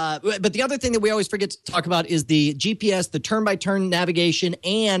 But the other thing that we always forget to talk about is the GPS, the turn-by-turn navigation,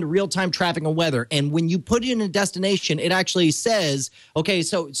 and real-time traffic and weather. And when you put in a destination, it actually says, okay,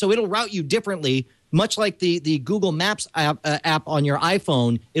 so it'll route you differently, much like the Google Maps app on your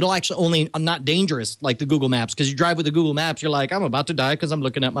iPhone. It'll actually only not dangerous like the Google Maps, because you drive with the Google Maps, you're like, I'm about to die because I'm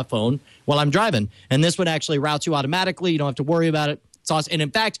looking at my phone while I'm driving. And this one actually routes you automatically. You don't have to worry about it. It's awesome. And in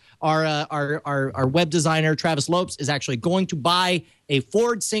fact, our web designer, Travis Lopes, is actually going to buy a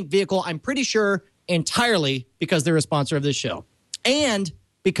Ford Sync vehicle, I'm pretty sure entirely because they're a sponsor of this show and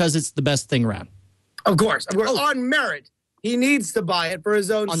because it's the best thing around. Of course. On merit. He needs to buy it for his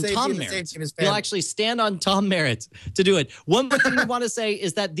own safety and the safety of his family. He'll actually stand on Tom Merritt to do it. One more thing we want to say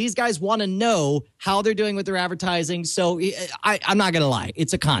is that these guys want to know how they're doing with their advertising. So I'm not going to lie.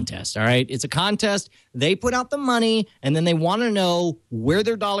 It's a contest, all right? It's a contest. They put out the money, and then they want to know where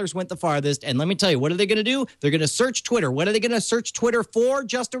their dollars went the farthest. And let me tell you, what are they going to do? They're going to search Twitter. What are they going to search Twitter for,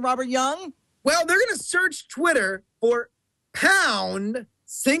 Justin Robert Young? Well, they're going to search Twitter for pound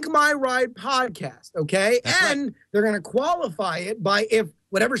Sync My Ride podcast, okay? And they're going to qualify it by if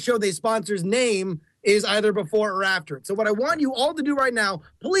whatever show they sponsor's name is either before or after it. So what I want you all to do right now,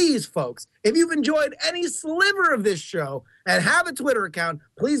 please, folks, if you've enjoyed any sliver of this show and have a Twitter account,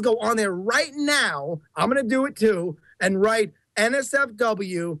 please go on there right now. I'm going to do it too and write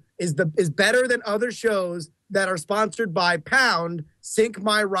NSFW is better than other shows that are sponsored by Pound Sync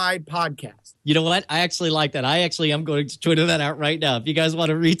My Ride podcast. You know what? I actually like that. I actually am going to Twitter that out right now. If you guys want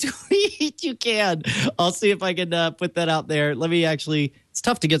to retweet, you can. I'll see if I can put that out there. Let me actually, it's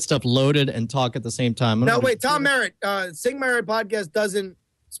tough to get stuff loaded and talk at the same time. Now, wait, Tom Merritt, Sing My Ride podcast doesn't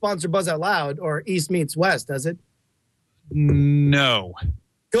sponsor Buzz Out Loud or East Meets West, does it? No.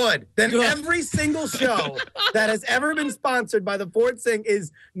 Good. Then every single show that has ever been sponsored by the Ford Sing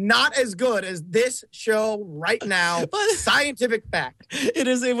is not as good as this show right now. Scientific fact. It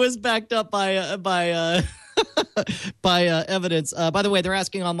is. It was backed up by evidence. By the way, they're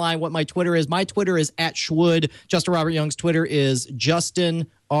asking online what my Twitter is. My Twitter is @Schwood. Justin Robert Young's Twitter is Justin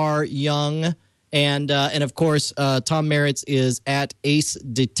R. Young. And of course, Tom Merritt's is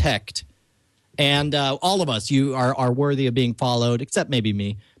 @AceDetect. And all of us, you are worthy of being followed, except maybe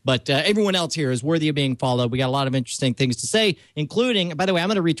me. But everyone else here is worthy of being followed. We got a lot of interesting things to say, including, by the way, I'm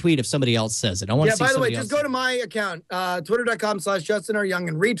going to retweet if somebody else says it. I want to see by the way, else. just go to my account, twitter.com/JustinRYoung,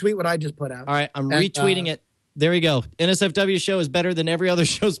 and retweet what I just put out. All right, I'm retweeting it. There we go. NSFW show is better than every other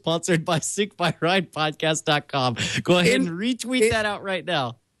show sponsored by SyncMyRidePodcast.com. Go ahead and retweet that out right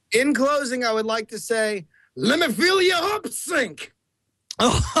now. In closing, I would like to say, let me feel you up, Sync.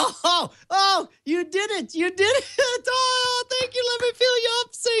 Oh, you did it. You did it. Oh, thank you. Let me feel you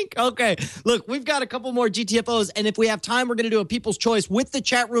up, Sync. Okay, look, we've got a couple more GTFOs, and if we have time, we're going to do a People's Choice with the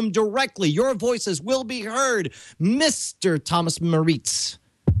chat room directly. Your voices will be heard. Mr. Thomas Merritt.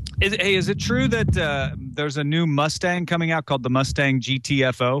 Is it true that there's a new Mustang coming out called the Mustang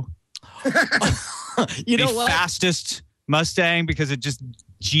GTFO? You know the what? Fastest Mustang because it just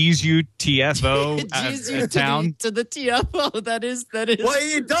G's you TFO at town to the TFO. That is. Well,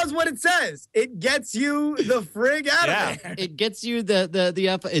 it does what it says. It gets you the frig out of there. It gets you the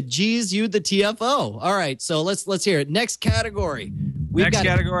F. It G's you the TFO. All right, so let's hear it. Next category. They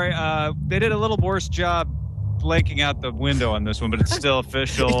did a little worse job blanking out the window on this one, but it's still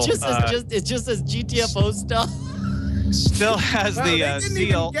official. It just says GTFO stuff. Still has the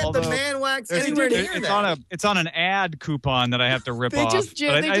seal. Get the man wax anywhere near that. It's on an ad coupon that I have to rip off. I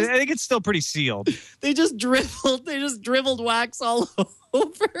think it's still pretty sealed. They just dribbled wax all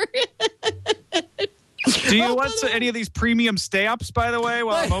over it. Do you want any of these premium stamps, by the way,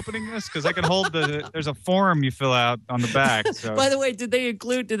 while I'm opening this? Because I can hold there's a form you fill out on the back. So. By the way, did they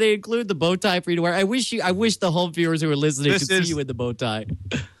include the bow tie for you to wear? I wish the home viewers who are listening could see you in the bow tie.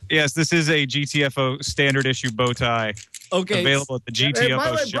 Yes, this is a GTFO standard issue bow tie. Okay, available at the GTFO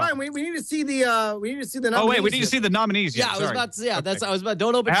by the way, shop. Brian, we need to see the nominees. Oh wait, we need to see the nominees. Yeah, I was about to. Yeah, okay. I was about.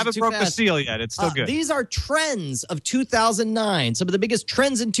 Don't open. I haven't broke fast. the seal yet. It's still good. These are trends of 2009. Some of the biggest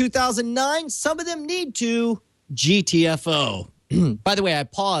trends in 2009. Some of them need to GTFO. By the way, I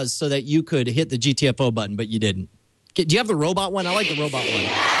paused so that you could hit the GTFO button, but you didn't. Do you have the robot one? I like the robot one.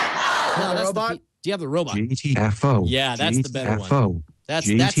 No, that's robot. Do you have the robot? GTFO. Yeah, that's the better one. That's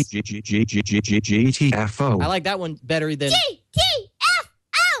GTFO. I like that one better than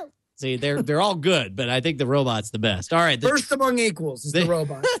GTFO. See, they're all good, but I think the robot's the best. All right, first among equals is the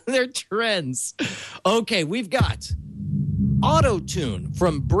robot. They're trends. Okay, we've got Auto Tune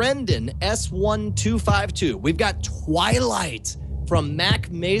from Brendan S1252. We've got Twilight from Mac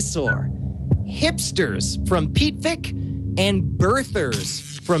Masor, Hipsters from Pete Vick, and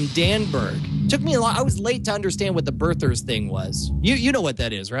Birthers from Danberg. Took me a lot. I was late to understand what the birthers thing was. You know what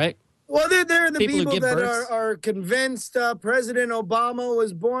that is, right? Well, they're the people that births? are convinced President Obama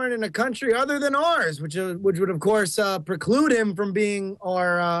was born in a country other than ours, which would of course preclude him from being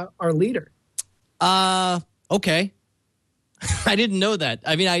our leader. Okay. I didn't know that.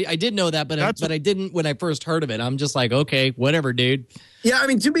 I mean, I did know that, but I didn't when I first heard of it. I'm just like, okay, whatever, dude. Yeah, I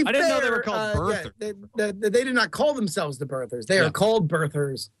mean, to be fair, I didn't know they were called birthers. Yeah, they did not call themselves the birthers. They are called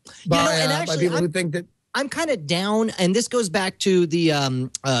birthers by people who think that. I'm kind of down, and this goes back to the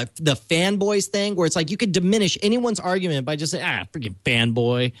fanboys thing, where it's like you could diminish anyone's argument by just saying, freaking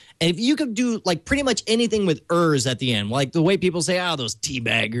fanboy. And if you could do like pretty much anything with ers at the end, like the way people say, those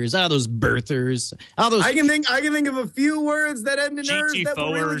teabaggers, those birthers, those. I can think of a few words that end in ers that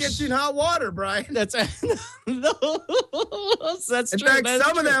will really get you in hot water, Brian. That's that's in true. Fact, that's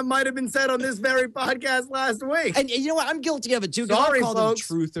some true. of them might have been said on this very podcast last week. And you know what? I'm guilty of it too. Sorry, I'll call folks.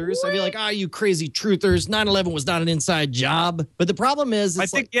 them truthers. I'd be like, you crazy truthers. birthers. 9/11 was not an inside job. But the problem is, I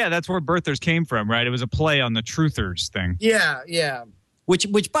think, that's where birthers came from, right? It was a play on the truthers thing. Yeah.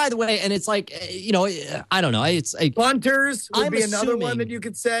 Which, by the way, and it's like, I don't know. It's bunters would be another one that you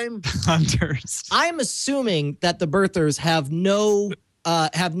could say. Bunters. I'm assuming that the birthers have no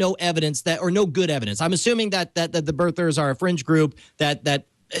evidence or no good evidence. I'm assuming that the birthers are a fringe group that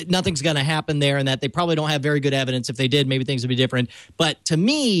nothing's going to happen there, and that they probably don't have very good evidence. If they did, maybe things would be different. But to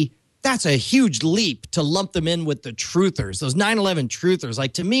me, that's a huge leap to lump them in with the truthers, those 9/11 truthers.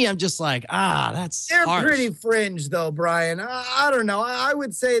 Like, to me, I'm just like, they're harsh. Pretty fringe, though, Brian. I don't know. I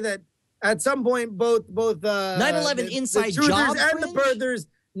would say that at some point, both 9/11 inside the truthers job and fringe? the birthers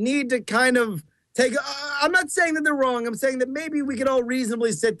need to kind of take. I'm not saying that they're wrong. I'm saying that maybe we could all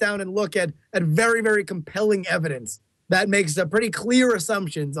reasonably sit down and look at very, very compelling evidence that makes pretty clear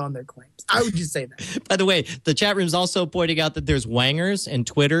assumptions on their claims. I would just say that. By the way, the chat room's also pointing out that there's wangers and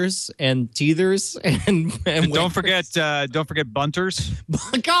twitters and teethers and don't forget bunters.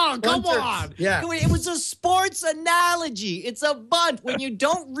 God, come on. Yeah. It was a sports analogy. It's a bunt when you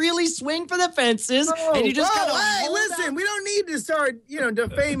don't really swing for the fences and you just gotta hold listen, out. we don't need to start,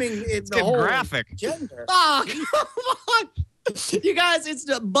 defaming the whole graphic gender. Oh, come on. You guys,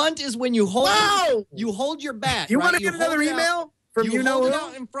 bunt is when you hold your bat. You right? want to get another email from you hold it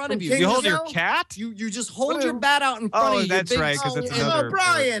out in front of you. You hold your cat? You just hold your bat out in front of you. That's right, because it's another.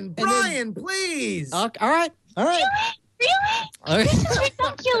 Brian, please. All right. Really? All right. This is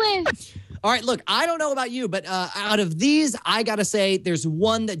ridiculous. All right, look, I don't know about you, but out of these, I got to say there's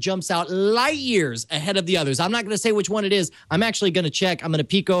one that jumps out light years ahead of the others. I'm not going to say which one it is. I'm actually going to check. I'm going to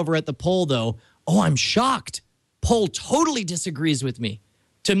peek over at the poll, though. Oh, I'm shocked. Poll totally disagrees with me.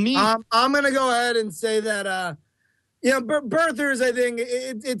 To me, I'm going to go ahead and say that, birthers, I think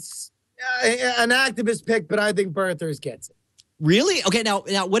it's an activist pick, but I think birthers gets it. Really? Okay, now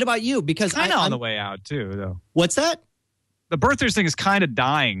what about you? Because kind of on the way out, too, though. What's that? The birthers thing is kind of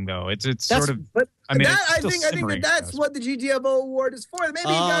dying, though. It's sort of. But I mean, I think that's what the GTFO award is for. Maybe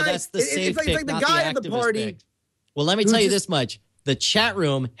that's the safe pick, it's like the not guy the at the party. pick. Well, let me tell you this much. The chat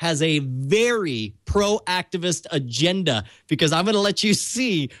room has a very pro-activist agenda because I'm going to let you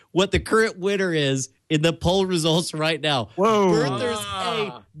see what the current winner is in the poll results right now. Whoa. Birthers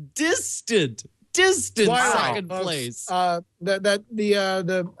a distant second place.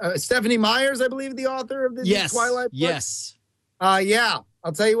 Stephanie Myers, I believe, the author of the Twilight book. Yes. Yeah.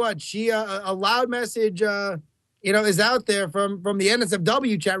 I'll tell you what. She a loud message is out there from the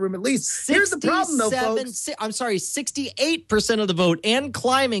NSFW chat room at least. Here's the problem, though, folks. 68% of the vote and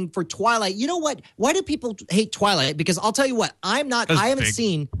climbing for Twilight. You know what? Why do people hate Twilight? Because I'll tell you what, I haven't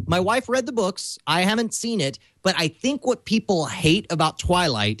seen, my wife read the books. I haven't seen it, but I think what people hate about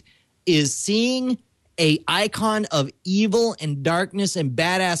Twilight is seeing a icon of evil and darkness and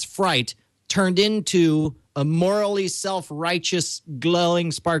badass fright turned into a morally self-righteous,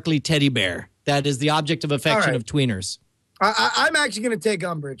 glowing, sparkly teddy bear. That is the object of affection of tweeners. I'm actually going to take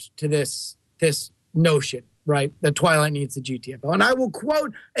umbrage to this notion, right, that Twilight needs the GTFO. And I will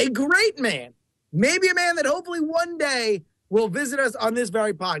quote a great man, maybe a man that hopefully one day will visit us on this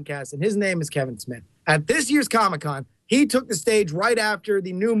very podcast, and his name is Kevin Smith. At this year's Comic-Con, he took the stage right after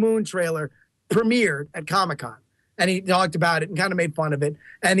the New Moon trailer premiered at Comic-Con. And he talked about it and kind of made fun of it.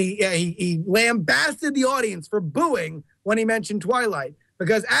 And he lambasted the audience for booing when he mentioned Twilight.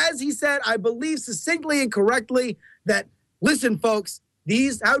 Because as he said, I believe succinctly and correctly that, listen, folks,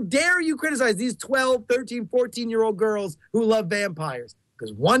 how dare you criticize these 12, 13, 14-year-old girls who love vampires?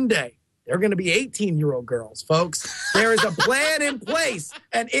 Because one day they're going to be 18-year-old girls, folks. There is a plan in place,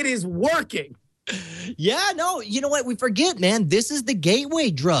 and it is working. Yeah, no, you know what? We forget, man. This is the gateway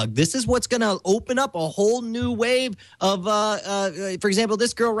drug. This is what's going to open up a whole new wave of, for example,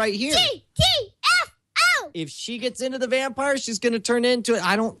 this girl right here. GTFO! If she gets into the vampire, she's going to turn into it.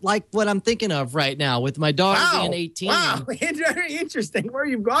 I don't like what I'm thinking of right now with my daughter being 18. Wow, very interesting. Where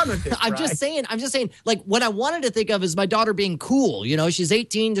you've gone with this, I'm just saying, like, what I wanted to think of is my daughter being cool. You know, she's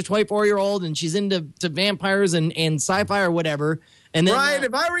 18 to 24-year-old, and she's into vampires and sci-fi or whatever. And then, Brian,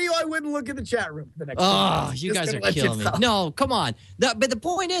 if I were you, I wouldn't look at the chat room for the next time. You guys are killing me. No, come on. But the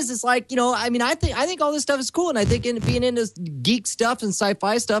point is, it's like, I mean, I think all this stuff is cool, and I think being into geek stuff and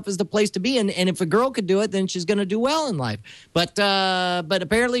sci-fi stuff is the place to be. And if a girl could do it, then she's going to do well in life. But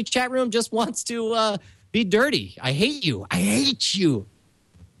apparently, chat room just wants to be dirty. I hate you. I hate you.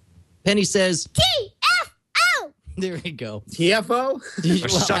 Penny says, TFO! There we go. TFO? We're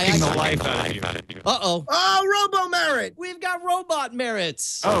sucking the life out of you. Uh-oh. Oh, Robo Merritt. We've got robot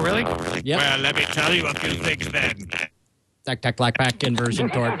merits. Oh, really? Yep. Well, let me tell you a few things then. Tac, lack, back, inversion,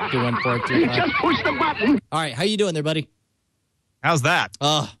 torque, 21425. Just push the button. All right, how you doing there, buddy? How's that?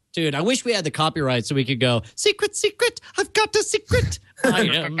 Dude, I wish we had the copyright so we could go, secret, secret, I've got a secret. I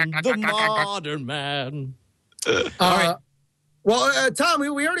am the modern man. All right. Well, Tom, we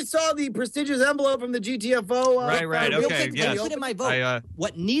already saw the prestigious envelope from the GTFO. Right. Real Okay, quick, yes. let me put in my vote.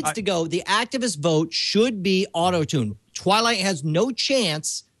 What needs to go, the activist vote should be auto-tune. Twilight has no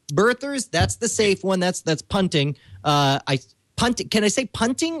chance. Birthers, that's the safe one. That's punting. Can I say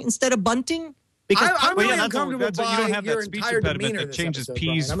punting instead of bunting? Because I'm really that's uncomfortable you don't have your that speech entire impediment demeanor that this changes episode,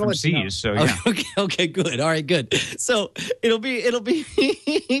 P's Brian. I'm from gonna let you know. C's. So yeah. Okay, good. All right, good. So it'll be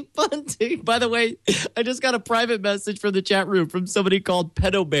punting. By the way, I just got a private message from the chat room from somebody called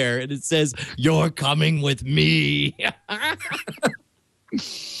Pedo Bear, and it says, "You're coming with me."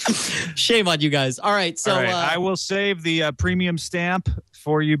 Shame on you guys. All right, so All right, I will save the premium stamp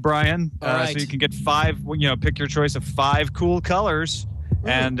for you, Brian, right. so you can get 5. Pick your choice of 5 cool colors.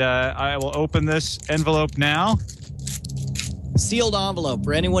 And I will open this envelope now. Sealed envelope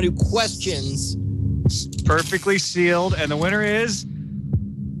for anyone who questions. Perfectly sealed. And the winner is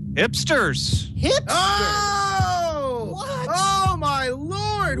Hipsters. Hipsters? Oh! What? Oh, my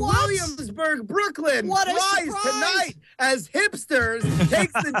Lord! What? Williamsburg, Brooklyn. What a rise surprise. tonight as Hipsters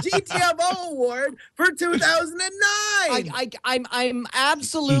takes the GTFO Award for 2009. I'm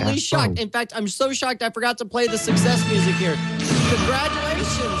absolutely shocked. In fact, I'm so shocked I forgot to play the success music here.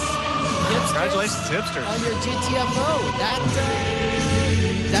 Congratulations, Hipsters. Congratulations, Hipsters. On your GTFO.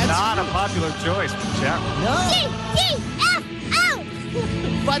 That's Not a popular choice from the chat room. No.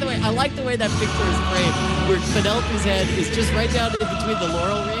 GTFO! By the way, I like the way that picture is framed, where Penelope's head is just right down in between the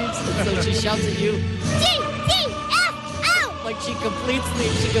laurel wreaths, and so she shouts at you. GTFO! Like she completes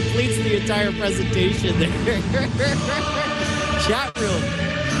the entire presentation there. Chat room,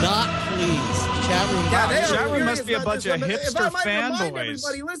 not pleased. Chat room, Yeah, they are Chat room must furious be a about bunch this of one. If hipster I might remind fanboys.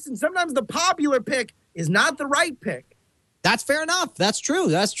 everybody, listen, sometimes the popular pick is not the right pick. That's fair enough. That's true.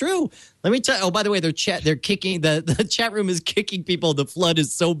 Let me tell you. Oh, by the way, they're kicking the chat room is kicking people. The flood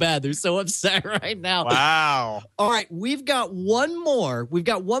is so bad. They're so upset right now. Wow. All right, we've got one more.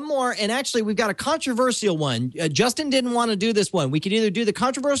 And actually, we've got a controversial one. Justin didn't want to do this one. We could either do the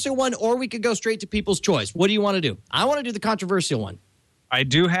controversial one or we could go straight to people's choice. What do you want to do? I want to do the controversial one. I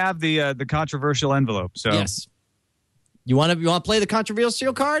do have the controversial envelope. So Yes. You want to play the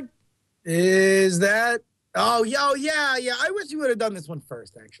controversial card? Is that? Oh, yeah. I wish you would have done this one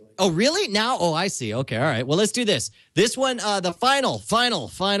first, actually. Oh, really? Now? Oh, I see. Okay, all right. Well, let's do this. This one, the final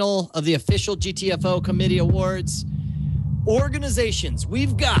of the official GTFO Committee Awards. Organizations.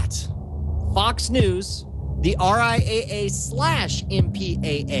 We've got Fox News, the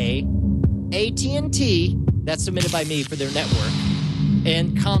RIAA/MPAA, AT&T, that's submitted by me for their network,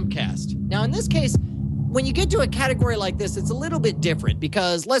 and Comcast. Now, in this case, when you get to a category like this, it's a little bit different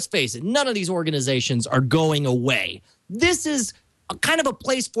because, let's face it, none of these organizations are going away. This is kind of a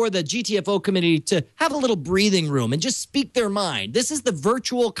place for the GTFO committee to have a little breathing room and just speak their mind. This is the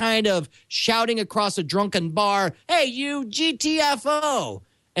virtual kind of shouting across a drunken bar, "Hey, you GTFO!"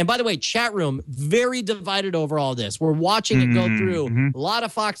 And by the way, chat room, very divided over all this. We're watching it go through. A lot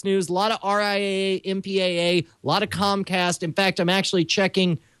of Fox News, a lot of RIAA, MPAA, a lot of Comcast. In fact, I'm actually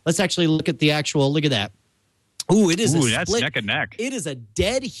checking. Let's actually look at the actual, look at that. Ooh, it is a that's split. neck and neck. It is a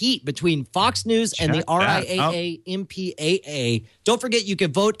dead heat between Fox News and the RIAA, MPAA. Don't forget, you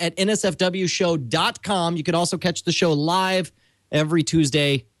can vote at nsfwshow.com. You can also catch the show live every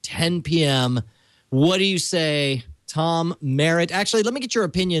Tuesday, 10 p.m. What do you say, Tom Merritt? Actually, let me get your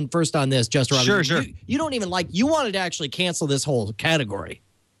opinion first on this, Just Robin. Sure. You don't even you wanted to actually cancel this whole category.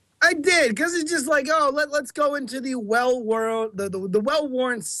 I did, because it's just like, let's go into the well-worn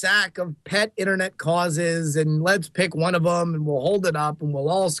sack of pet internet causes, and let's pick one of them, and we'll hold it up, and we'll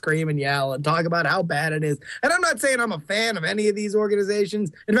all scream and yell and talk about how bad it is. And I'm not saying I'm a fan of any of these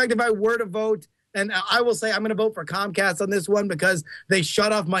organizations. In fact, if I were to vote, and I will say I'm going to vote for Comcast on this one because they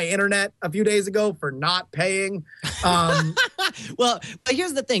shut off my internet a few days ago for not paying. Well, but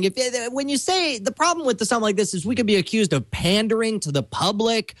here's the thing. When you say the problem with something like this is we could be accused of pandering to the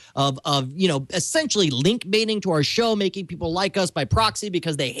public, of essentially link baiting to our show, making people like us by proxy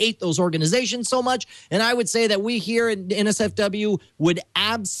because they hate those organizations so much. And I would say that we here at NSFW would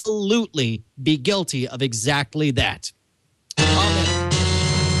absolutely be guilty of exactly that.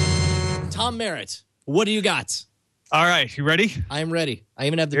 Tom Merritt, what do you got? All right, you ready? I am ready. I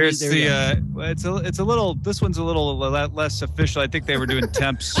even have the Here's there it's a little. This one's a little less official. I think they were doing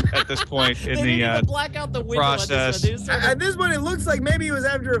temps at this point in the black out the window process. At this point, it looks like maybe it was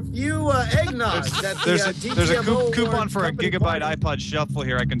after a few eggnogs. There's a coupon for a gigabyte iPod Shuffle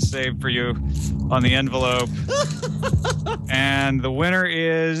here I can save for you on the envelope. And the winner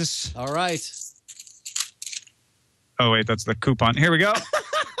is. All right. Oh wait, that's the coupon. Here we go.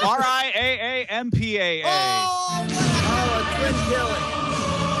 RIAAMPAA. Oh, a twin killing.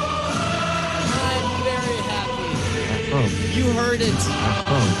 I'm very happy. You heard it.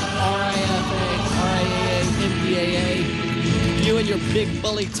 RIAAMPAA. You and your big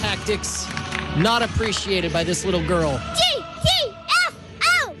bully tactics. Not appreciated by this little girl.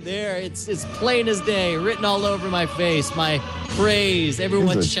 GTFO. There, it's plain as day, written all over my face. My praise.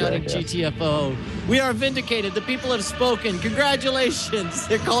 Everyone's shouting GTFO. We are vindicated. The people have spoken. Congratulations.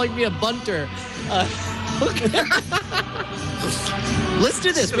 They're calling me a bunter. Let's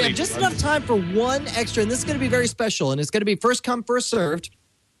do this. We have just enough time for one extra, and this is going to be very special, and it's going to be first come, first served.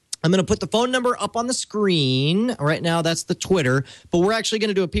 I'm going to put the phone number up on the screen. Right now, that's the Twitter, but we're actually going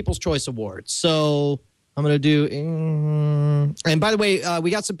to do a People's Choice Award. So I'm going to do, and by the way,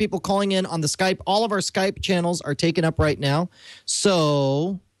 we got some people calling in on the Skype. All of our Skype channels are taken up right now.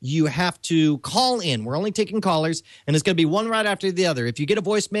 So you have to call in. We're only taking callers, and it's going to be one right after the other. If you get a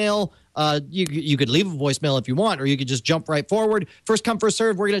voicemail, you could leave a voicemail if you want, or you could just jump right forward. First come, first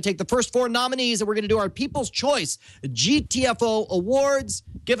serve. We're going to take the first 4 nominees, and we're going to do our People's Choice GTFO Awards.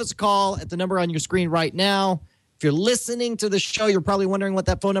 Give us a call at the number on your screen right now. If you're listening to the show, you're probably wondering what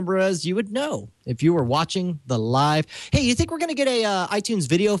that phone number is. You would know if you were watching the live. Hey, you think we're going to get a iTunes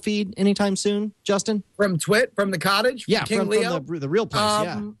video feed anytime soon, Justin? From the cottage? Yeah, King from Leo? the real place,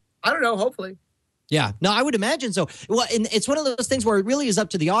 yeah. I don't know, hopefully. Yeah, no, I would imagine so. Well, and it's one of those things where it really is up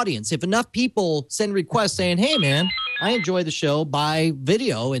to the audience. If enough people send requests saying, hey, man, I enjoy the show by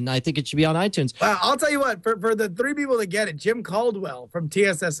video, and I think it should be on iTunes. Well, I'll tell you what, for the 3 people that get it, Jim Caldwell from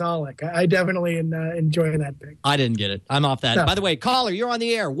TSSolic, I definitely enjoy that pick. I didn't get it. I'm off that. No. By the way, caller, you're on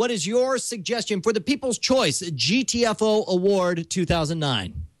the air. What is your suggestion for the People's Choice GTFO Award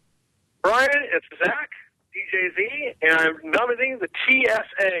 2009? Brian, it's Zach, DJZ, and I'm nominating the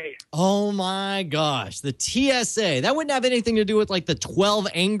TSA. Oh, my gosh. The TSA. That wouldn't have anything to do with, like, the 12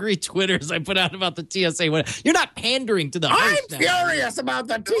 angry Twitters I put out about the TSA. You're not pandering to the host I'm now. furious about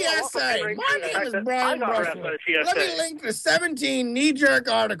the TSA. My name is Brian Brussler. Let me link to 17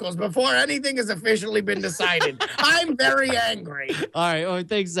 knee-jerk articles before anything has officially been decided. I'm very angry. All right. Oh,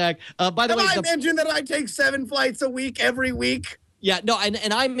 thanks, Zach. By the way, I mentioned that I take 7 flights a week every week? Yeah, no, and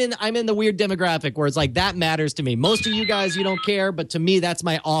I'm in the weird demographic where it's like that matters to me. Most of you guys, you don't care, but to me, that's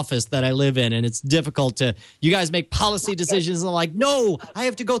my office that I live in, and it's difficult to. You guys make policy decisions, and I'm like, no, I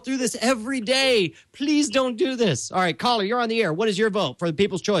have to go through this every day. Please don't do this. All right, caller, you're on the air. What is your vote for the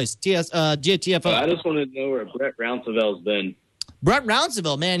People's Choice GTFO? I just want to know where Brett Rounceville's been. Brett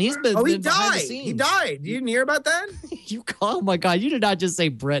Rounceville, man, he's been. Oh, he been behind the died. scenes. He died. You didn't hear about that? Oh my God, you did not just say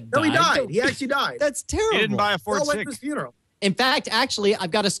Brett died. No, he died. He actually died. That's terrible. He didn't buy a Ford Went to Sig. his funeral. In fact, actually,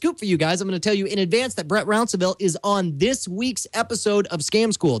 I've got a scoop for you guys. I'm going to tell you in advance that Brett Rounceville is on this week's episode of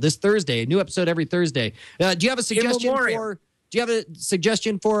Scam School this Thursday. A new episode every Thursday. Do you have a suggestion for? Do you have a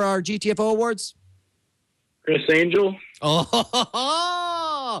suggestion for our GTFO awards? Chris Angel.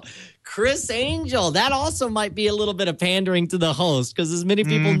 Oh, Chris Angel. That also might be a little bit of pandering to the host because as many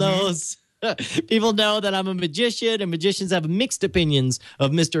people knows. People know that I'm a magician, and magicians have mixed opinions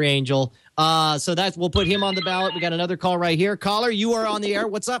of Mr. Angel. So we'll put him on the ballot. We got another call right here. Caller, you are on the air.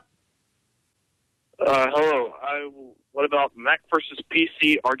 What's up? Hello. What about Mac versus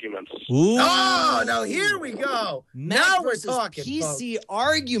PC arguments? Ooh. Oh, no, here we go. Now we're versus talking, PC folks.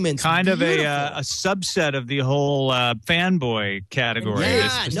 arguments. Kind of Beautiful. a subset of the whole fanboy category.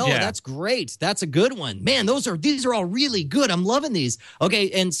 Yeah, that's great. That's a good one. Man, these are all really good. I'm loving these. Okay,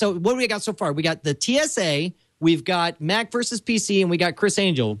 and so what do we got so far? We got the TSA, we've got Mac versus PC, and we got Chris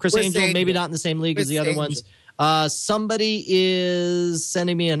Angel. Chris Angel, maybe not in the same league as the other ones. Somebody is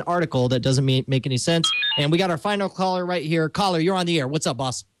sending me an article that doesn't make any sense. And we got our final caller right here. Caller, you're on the air. What's up,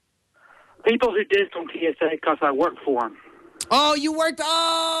 boss? People who did from TSA because I work for them. Oh, you worked.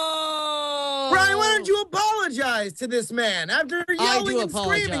 Oh! Brian, why don't you apologize to this man after yelling and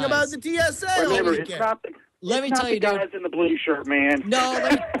screaming about the TSA all Remember, weekend? Let me tell you, dude. Guys in the blue shirt, man. No,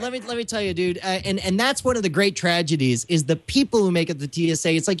 let me tell you, dude. And that's one of the great tragedies is the people who make it the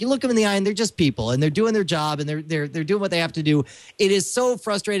TSA. It's like you look them in the eye and they're just people and they're doing their job and they're doing what they have to do. It is so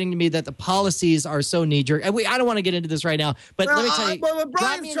frustrating to me that the policies are so knee-jerk. And I don't want to get into this right now, but let me tell you. Well, what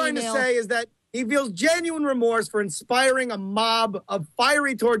Brian's trying to say is that he feels genuine remorse for inspiring a mob of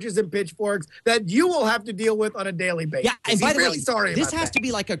fiery torches and pitchforks that you will have to deal with on a daily basis. Yeah, and by the really way, sorry this has to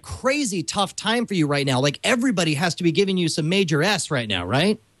be like a crazy tough time for you right now. Like everybody has to be giving you some major S right now,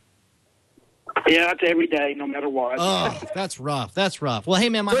 right? Yeah, that's every day, no matter what. Oh, that's rough. That's rough. Well, hey,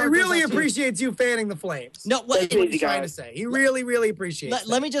 man, my So he heart goes really out to you. appreciates you fanning the flames. No, what He's trying to say. He really, really appreciates that.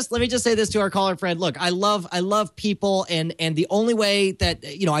 Let me just say this to our caller friend. Look, I love people, and the only way that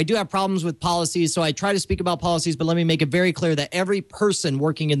I do have problems with policies, so I try to speak about policies. But let me make it very clear that every person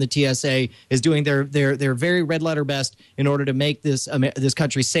working in the TSA is doing their very red letter best in order to make this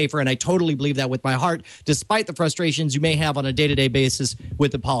country safer. And I totally believe that with my heart, despite the frustrations you may have on a day-to-day basis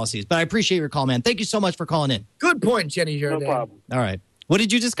with the policies. But I appreciate your call, man. Thank you so much for calling in. Good point, Jenny Jordan. No problem. All right. What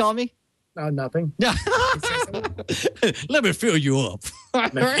did you just call me? Nothing. Let me fill you up.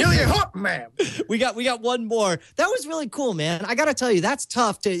 Fill you up, ma'am. We got one more. That was really cool, man. I got to tell you, that's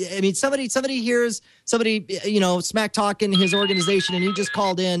tough. Somebody hears somebody, smack talking his organization, and he just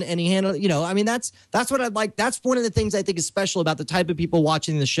called in and he handled, that's what I'd like. That's one of the things I think is special about the type of people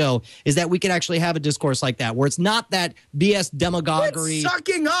watching the show is that we can actually have a discourse like that, where it's not that BS demagoguery. Quit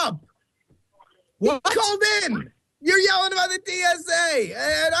sucking up. What? He called in. You're yelling about the TSA,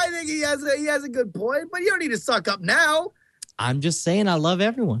 and I think he has a good point, but you don't need to suck up now. I'm just saying I love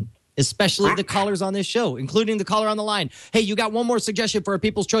everyone, especially the callers on this show, including the caller on the line. Hey, you got one more suggestion for a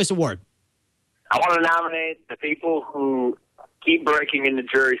People's Choice Award. I want to nominate the people who keep breaking into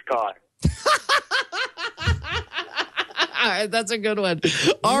jury's car. All right, that's a good one.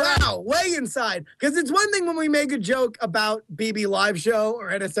 All right. Wow, way inside. Because it's one thing when we make a joke about BB Live Show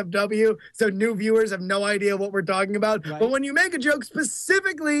or NSFW, so new viewers have no idea what we're talking about. Right. But when you make a joke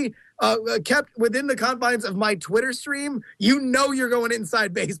specifically kept within the confines of my Twitter stream, you're going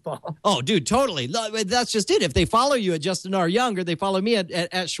inside baseball. Oh, dude, totally. That's just it. If they follow you at Justin R. Young, or they follow me at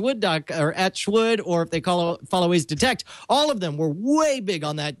Schwood or at Schwood, or if they follow Ace Detect, all of them were way big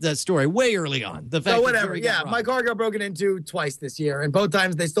on that story way early on. The fact whatever. Yeah, my car got broken into twice this year, and both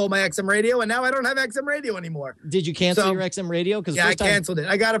times they stole my XM radio, and now I don't have XM radio anymore. Did you cancel your XM radio? Yeah, I canceled it.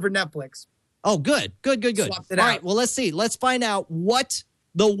 I got it for Netflix. Oh, good. Swapped it out. All right, well, let's see. Let's find out what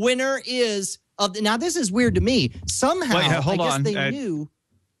the winner is of now. This is weird to me. Somehow, I guess they knew.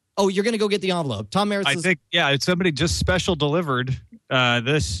 Oh, you're going to go get the envelope. Tom Merritt says, I think, somebody just special delivered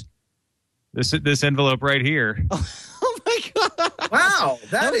this envelope right here. Oh my God! Wow,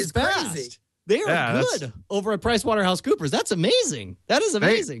 that is fast. Crazy. They are good over at PricewaterhouseCoopers. That's amazing. That is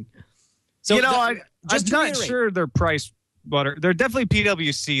amazing. I'm not sure their price. They're definitely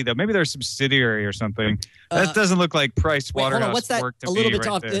PwC though. Maybe they're a subsidiary or something. That doesn't look like Price Waterhouse. What's that? Work to a little me bit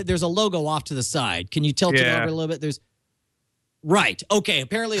right off. there. There's a logo off to the side. Can you tilt it over a little bit? Right. Okay.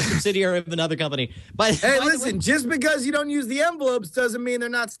 Apparently a subsidiary of another company. But hey, listen, just because you don't use the envelopes doesn't mean they're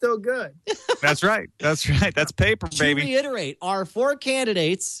not still good. That's right. That's paper, baby. To reiterate, our 4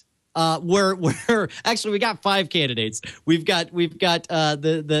 candidates. We're actually we got 5 candidates. We've got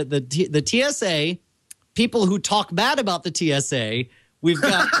the TSA. People who talk bad about the TSA. We've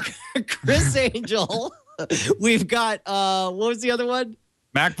got Chris Angel. We've got what was the other one?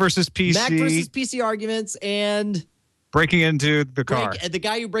 Mac versus PC. Mac versus PC arguments and breaking into the car. The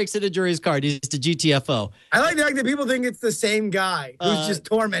guy who breaks into jury's car is to GTFO. I like the fact that people think it's the same guy who's just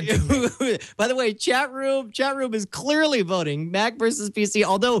tormenting. By the way, chat room is clearly voting Mac versus PC.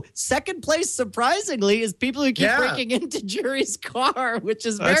 Although second place, surprisingly, is people who keep breaking into jury's car, which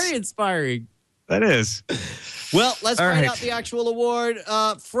is very inspiring. That is. Well, let's find out the actual award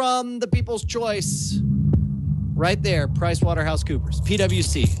from the People's Choice. Right there, PricewaterhouseCoopers,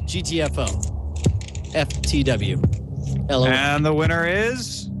 PwC, GTFO, FTW, LO. And the winner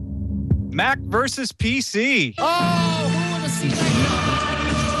is Mac versus PC. Oh, who would have seen that?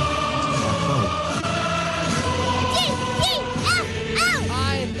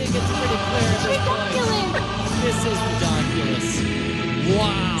 I think it's pretty clear. This is ridiculous.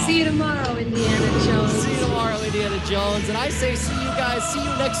 Wow. See you tomorrow, Indiana Jones. See you tomorrow, Indiana Jones. And I say see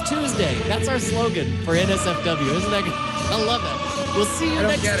you next Tuesday. That's our slogan for NSFW. Isn't that good? I love it. We'll see you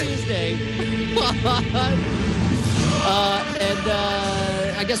next Tuesday.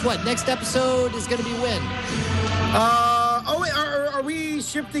 I guess what? Next episode is going to be when? Are we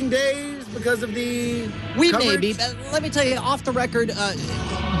shifting days because of the We coverage? may be. But let me tell you, off the record,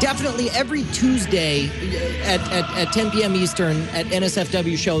 definitely every Tuesday at 10 p.m. Eastern at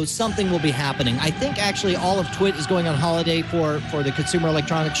NSFW shows, something will be happening. I think actually all of Twit is going on holiday for the Consumer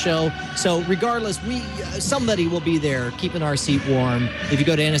Electronics Show. So regardless, somebody will be there keeping our seat warm if you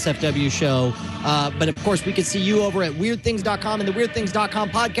go to NSFW show. But of course, we can see you over at WeirdThings.com and the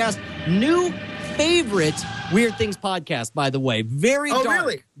WeirdThings.com podcast. New favorite Weird Things podcast, by the way. Very dark.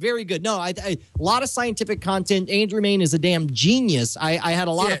 Really? Very good. No, a lot of scientific content. Andrew Main is a damn genius. I had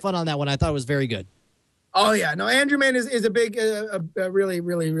a lot of fun on that one. I thought it was very good. Oh, yeah. No, Andrew Main is a big, really,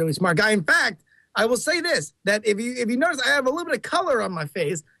 really, really smart guy. In fact, I will say this, that if you notice, I have a little bit of color on my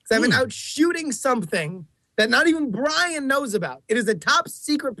face because I've been out shooting something that not even Brian knows about. It is a top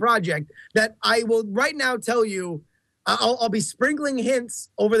secret project that I will right now tell you. I'll be sprinkling hints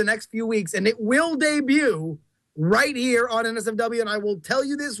over the next few weeks, and it will debut right here on NSFW. And I will tell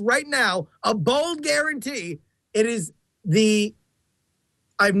you this right now, a bold guarantee. It is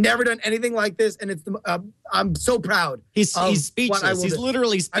I've never done anything like this, and it's I'm so proud. He's speechless. He's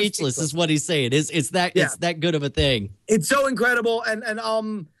literally speechless. Is what he's saying. It's that good of a thing. It's so incredible, and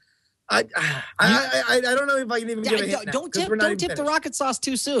I don't know if I can even give a hint. Don't tip the rocket sauce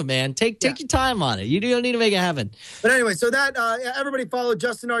too soon, man. Take your time on it. You don't need to make it happen. But anyway, so that everybody follow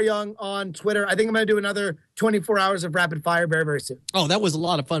Justin R. Young on Twitter. I think I'm going to do another 24 hours of rapid fire very, very soon. Oh, that was a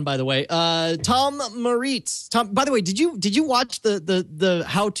lot of fun, by the way. Tom Merritt. Tom, by the way, did you watch the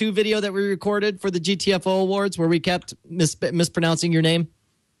how-to video that we recorded for the GTFO Awards where we kept mispronouncing your name?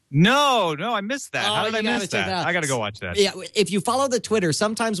 No, I missed that. How did I miss that? I got to go watch that. Yeah, if you follow the Twitter,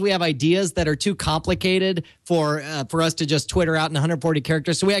 sometimes we have ideas that are too complicated for us to just Twitter out in 140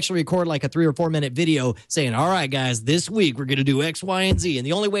 characters. So we actually record like a 3 or 4 minute video saying, all right, guys, this week we're going to do X, Y, and Z. And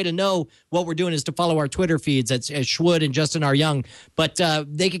the only way to know what we're doing is to follow our Twitter feeds at Schwood and Justin R. Young. But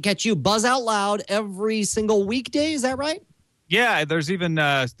they can catch you Buzz Out Loud every single weekday. Is that right? Yeah, there's even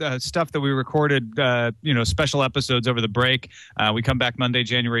stuff that we recorded, special episodes over the break. We come back Monday,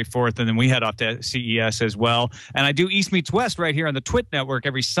 January 4th, and then we head off to CES as well. And I do East Meets West right here on the Twit Network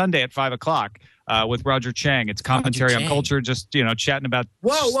every Sunday at 5 o'clock with Roger Chang. It's commentary on culture, just, chatting about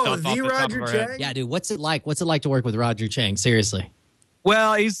stuff the Roger Chang? Yeah, dude, what's it like? What's it like to work with Roger Chang? Seriously.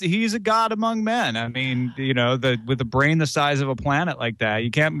 Well, he's a god among men. I mean, with a brain the size of a planet like that,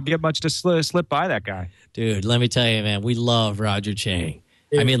 you can't get much to slip by that guy. Dude, let me tell you, man, we love Roger Chang.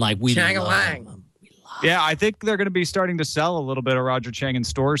 Dude, I mean, like, we love him. Yeah, I think they're going to be starting to sell a little bit of Roger Chang in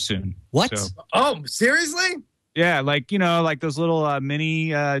stores soon. What? So. Oh, seriously? Yeah, like those little mini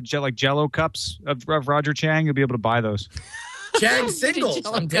Jello cups of Roger Chang. You'll be able to buy those. Chang singles.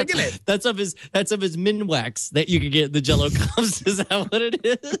 I'm taking it. That's of his Minwax that you can get in the Jello cups. Is that what it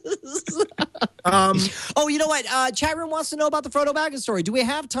is? Oh, you know what? Chat room wants to know about the Frodo Baggins story. Do we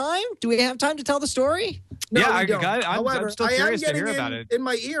have time? Do we have time to tell the story? No, yeah, we don't. I'm still curious to hear about it. In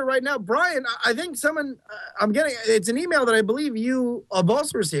my ear right now, Brian. I think someone. I'm getting. It's an email that I believe you have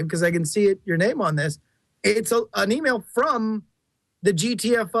also received because I can see your name on this. It's an email from the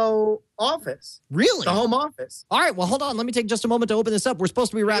GTFO office. Really? The home office. All right, well, hold on. Let me take just a moment to open this up. We're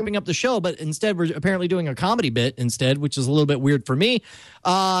supposed to be wrapping up the show, but instead we're apparently doing a comedy bit instead, which is a little bit weird for me.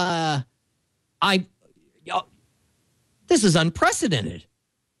 This is unprecedented.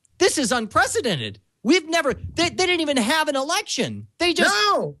 This is unprecedented. We've never, they didn't even have an election. They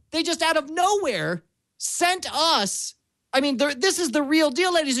just out of nowhere sent us. I mean, this is the real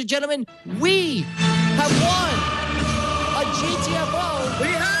deal, ladies and gentlemen. We have won a GTFO. We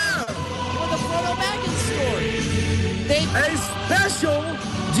have for the Frodo Baggins story. A special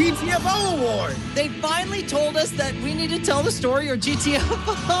GTFO award. They finally told us that we need to tell the story or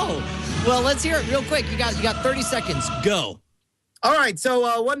GTFO. Well, let's hear it real quick. You got 30 seconds. Go. All right.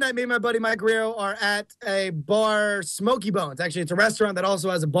 So one night, me and my buddy Mike Rio are at a bar, Smoky Bones. Actually, it's a restaurant that also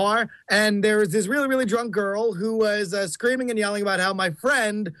has a bar. And there was this really, really drunk girl who was screaming and yelling about how my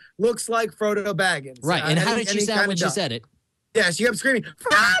friend looks like Frodo Baggins. Right. And how did she sound when she said it? Yeah, she kept screaming,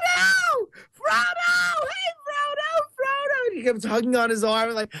 Frodo! Frodo! Hey, Frodo! He kept hugging on his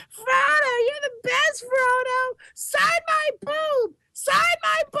arm like, Frodo, you're the best, Frodo! Sign my boob! Sign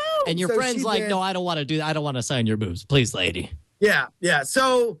my boob! And your friend's like, no, I don't want to do that. I don't want to sign your boobs. Please, lady. Yeah.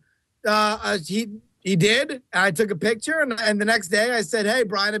 So he did. I took a picture, and the next day I said, hey,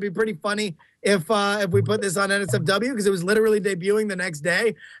 Brian, it'd be pretty funny if we put this on NSFW because it was literally debuting the next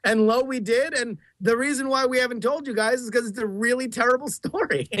day. And lo, we did. And the reason why we haven't told you guys is because it's a really terrible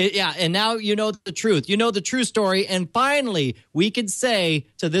story. Yeah, and now you know the truth. You know the true story. And finally, we could say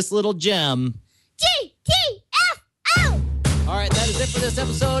to this little gem, GTFO! All right, that is it for this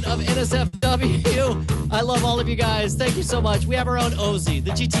episode of NSFW. I love all of you guys. Thank you so much. We have our own OZ,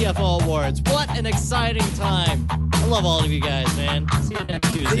 the GTFO Awards. What an exciting time. I love all of you guys, man. See you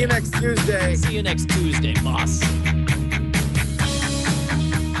next Tuesday. See you next Tuesday. See you next Tuesday, boss.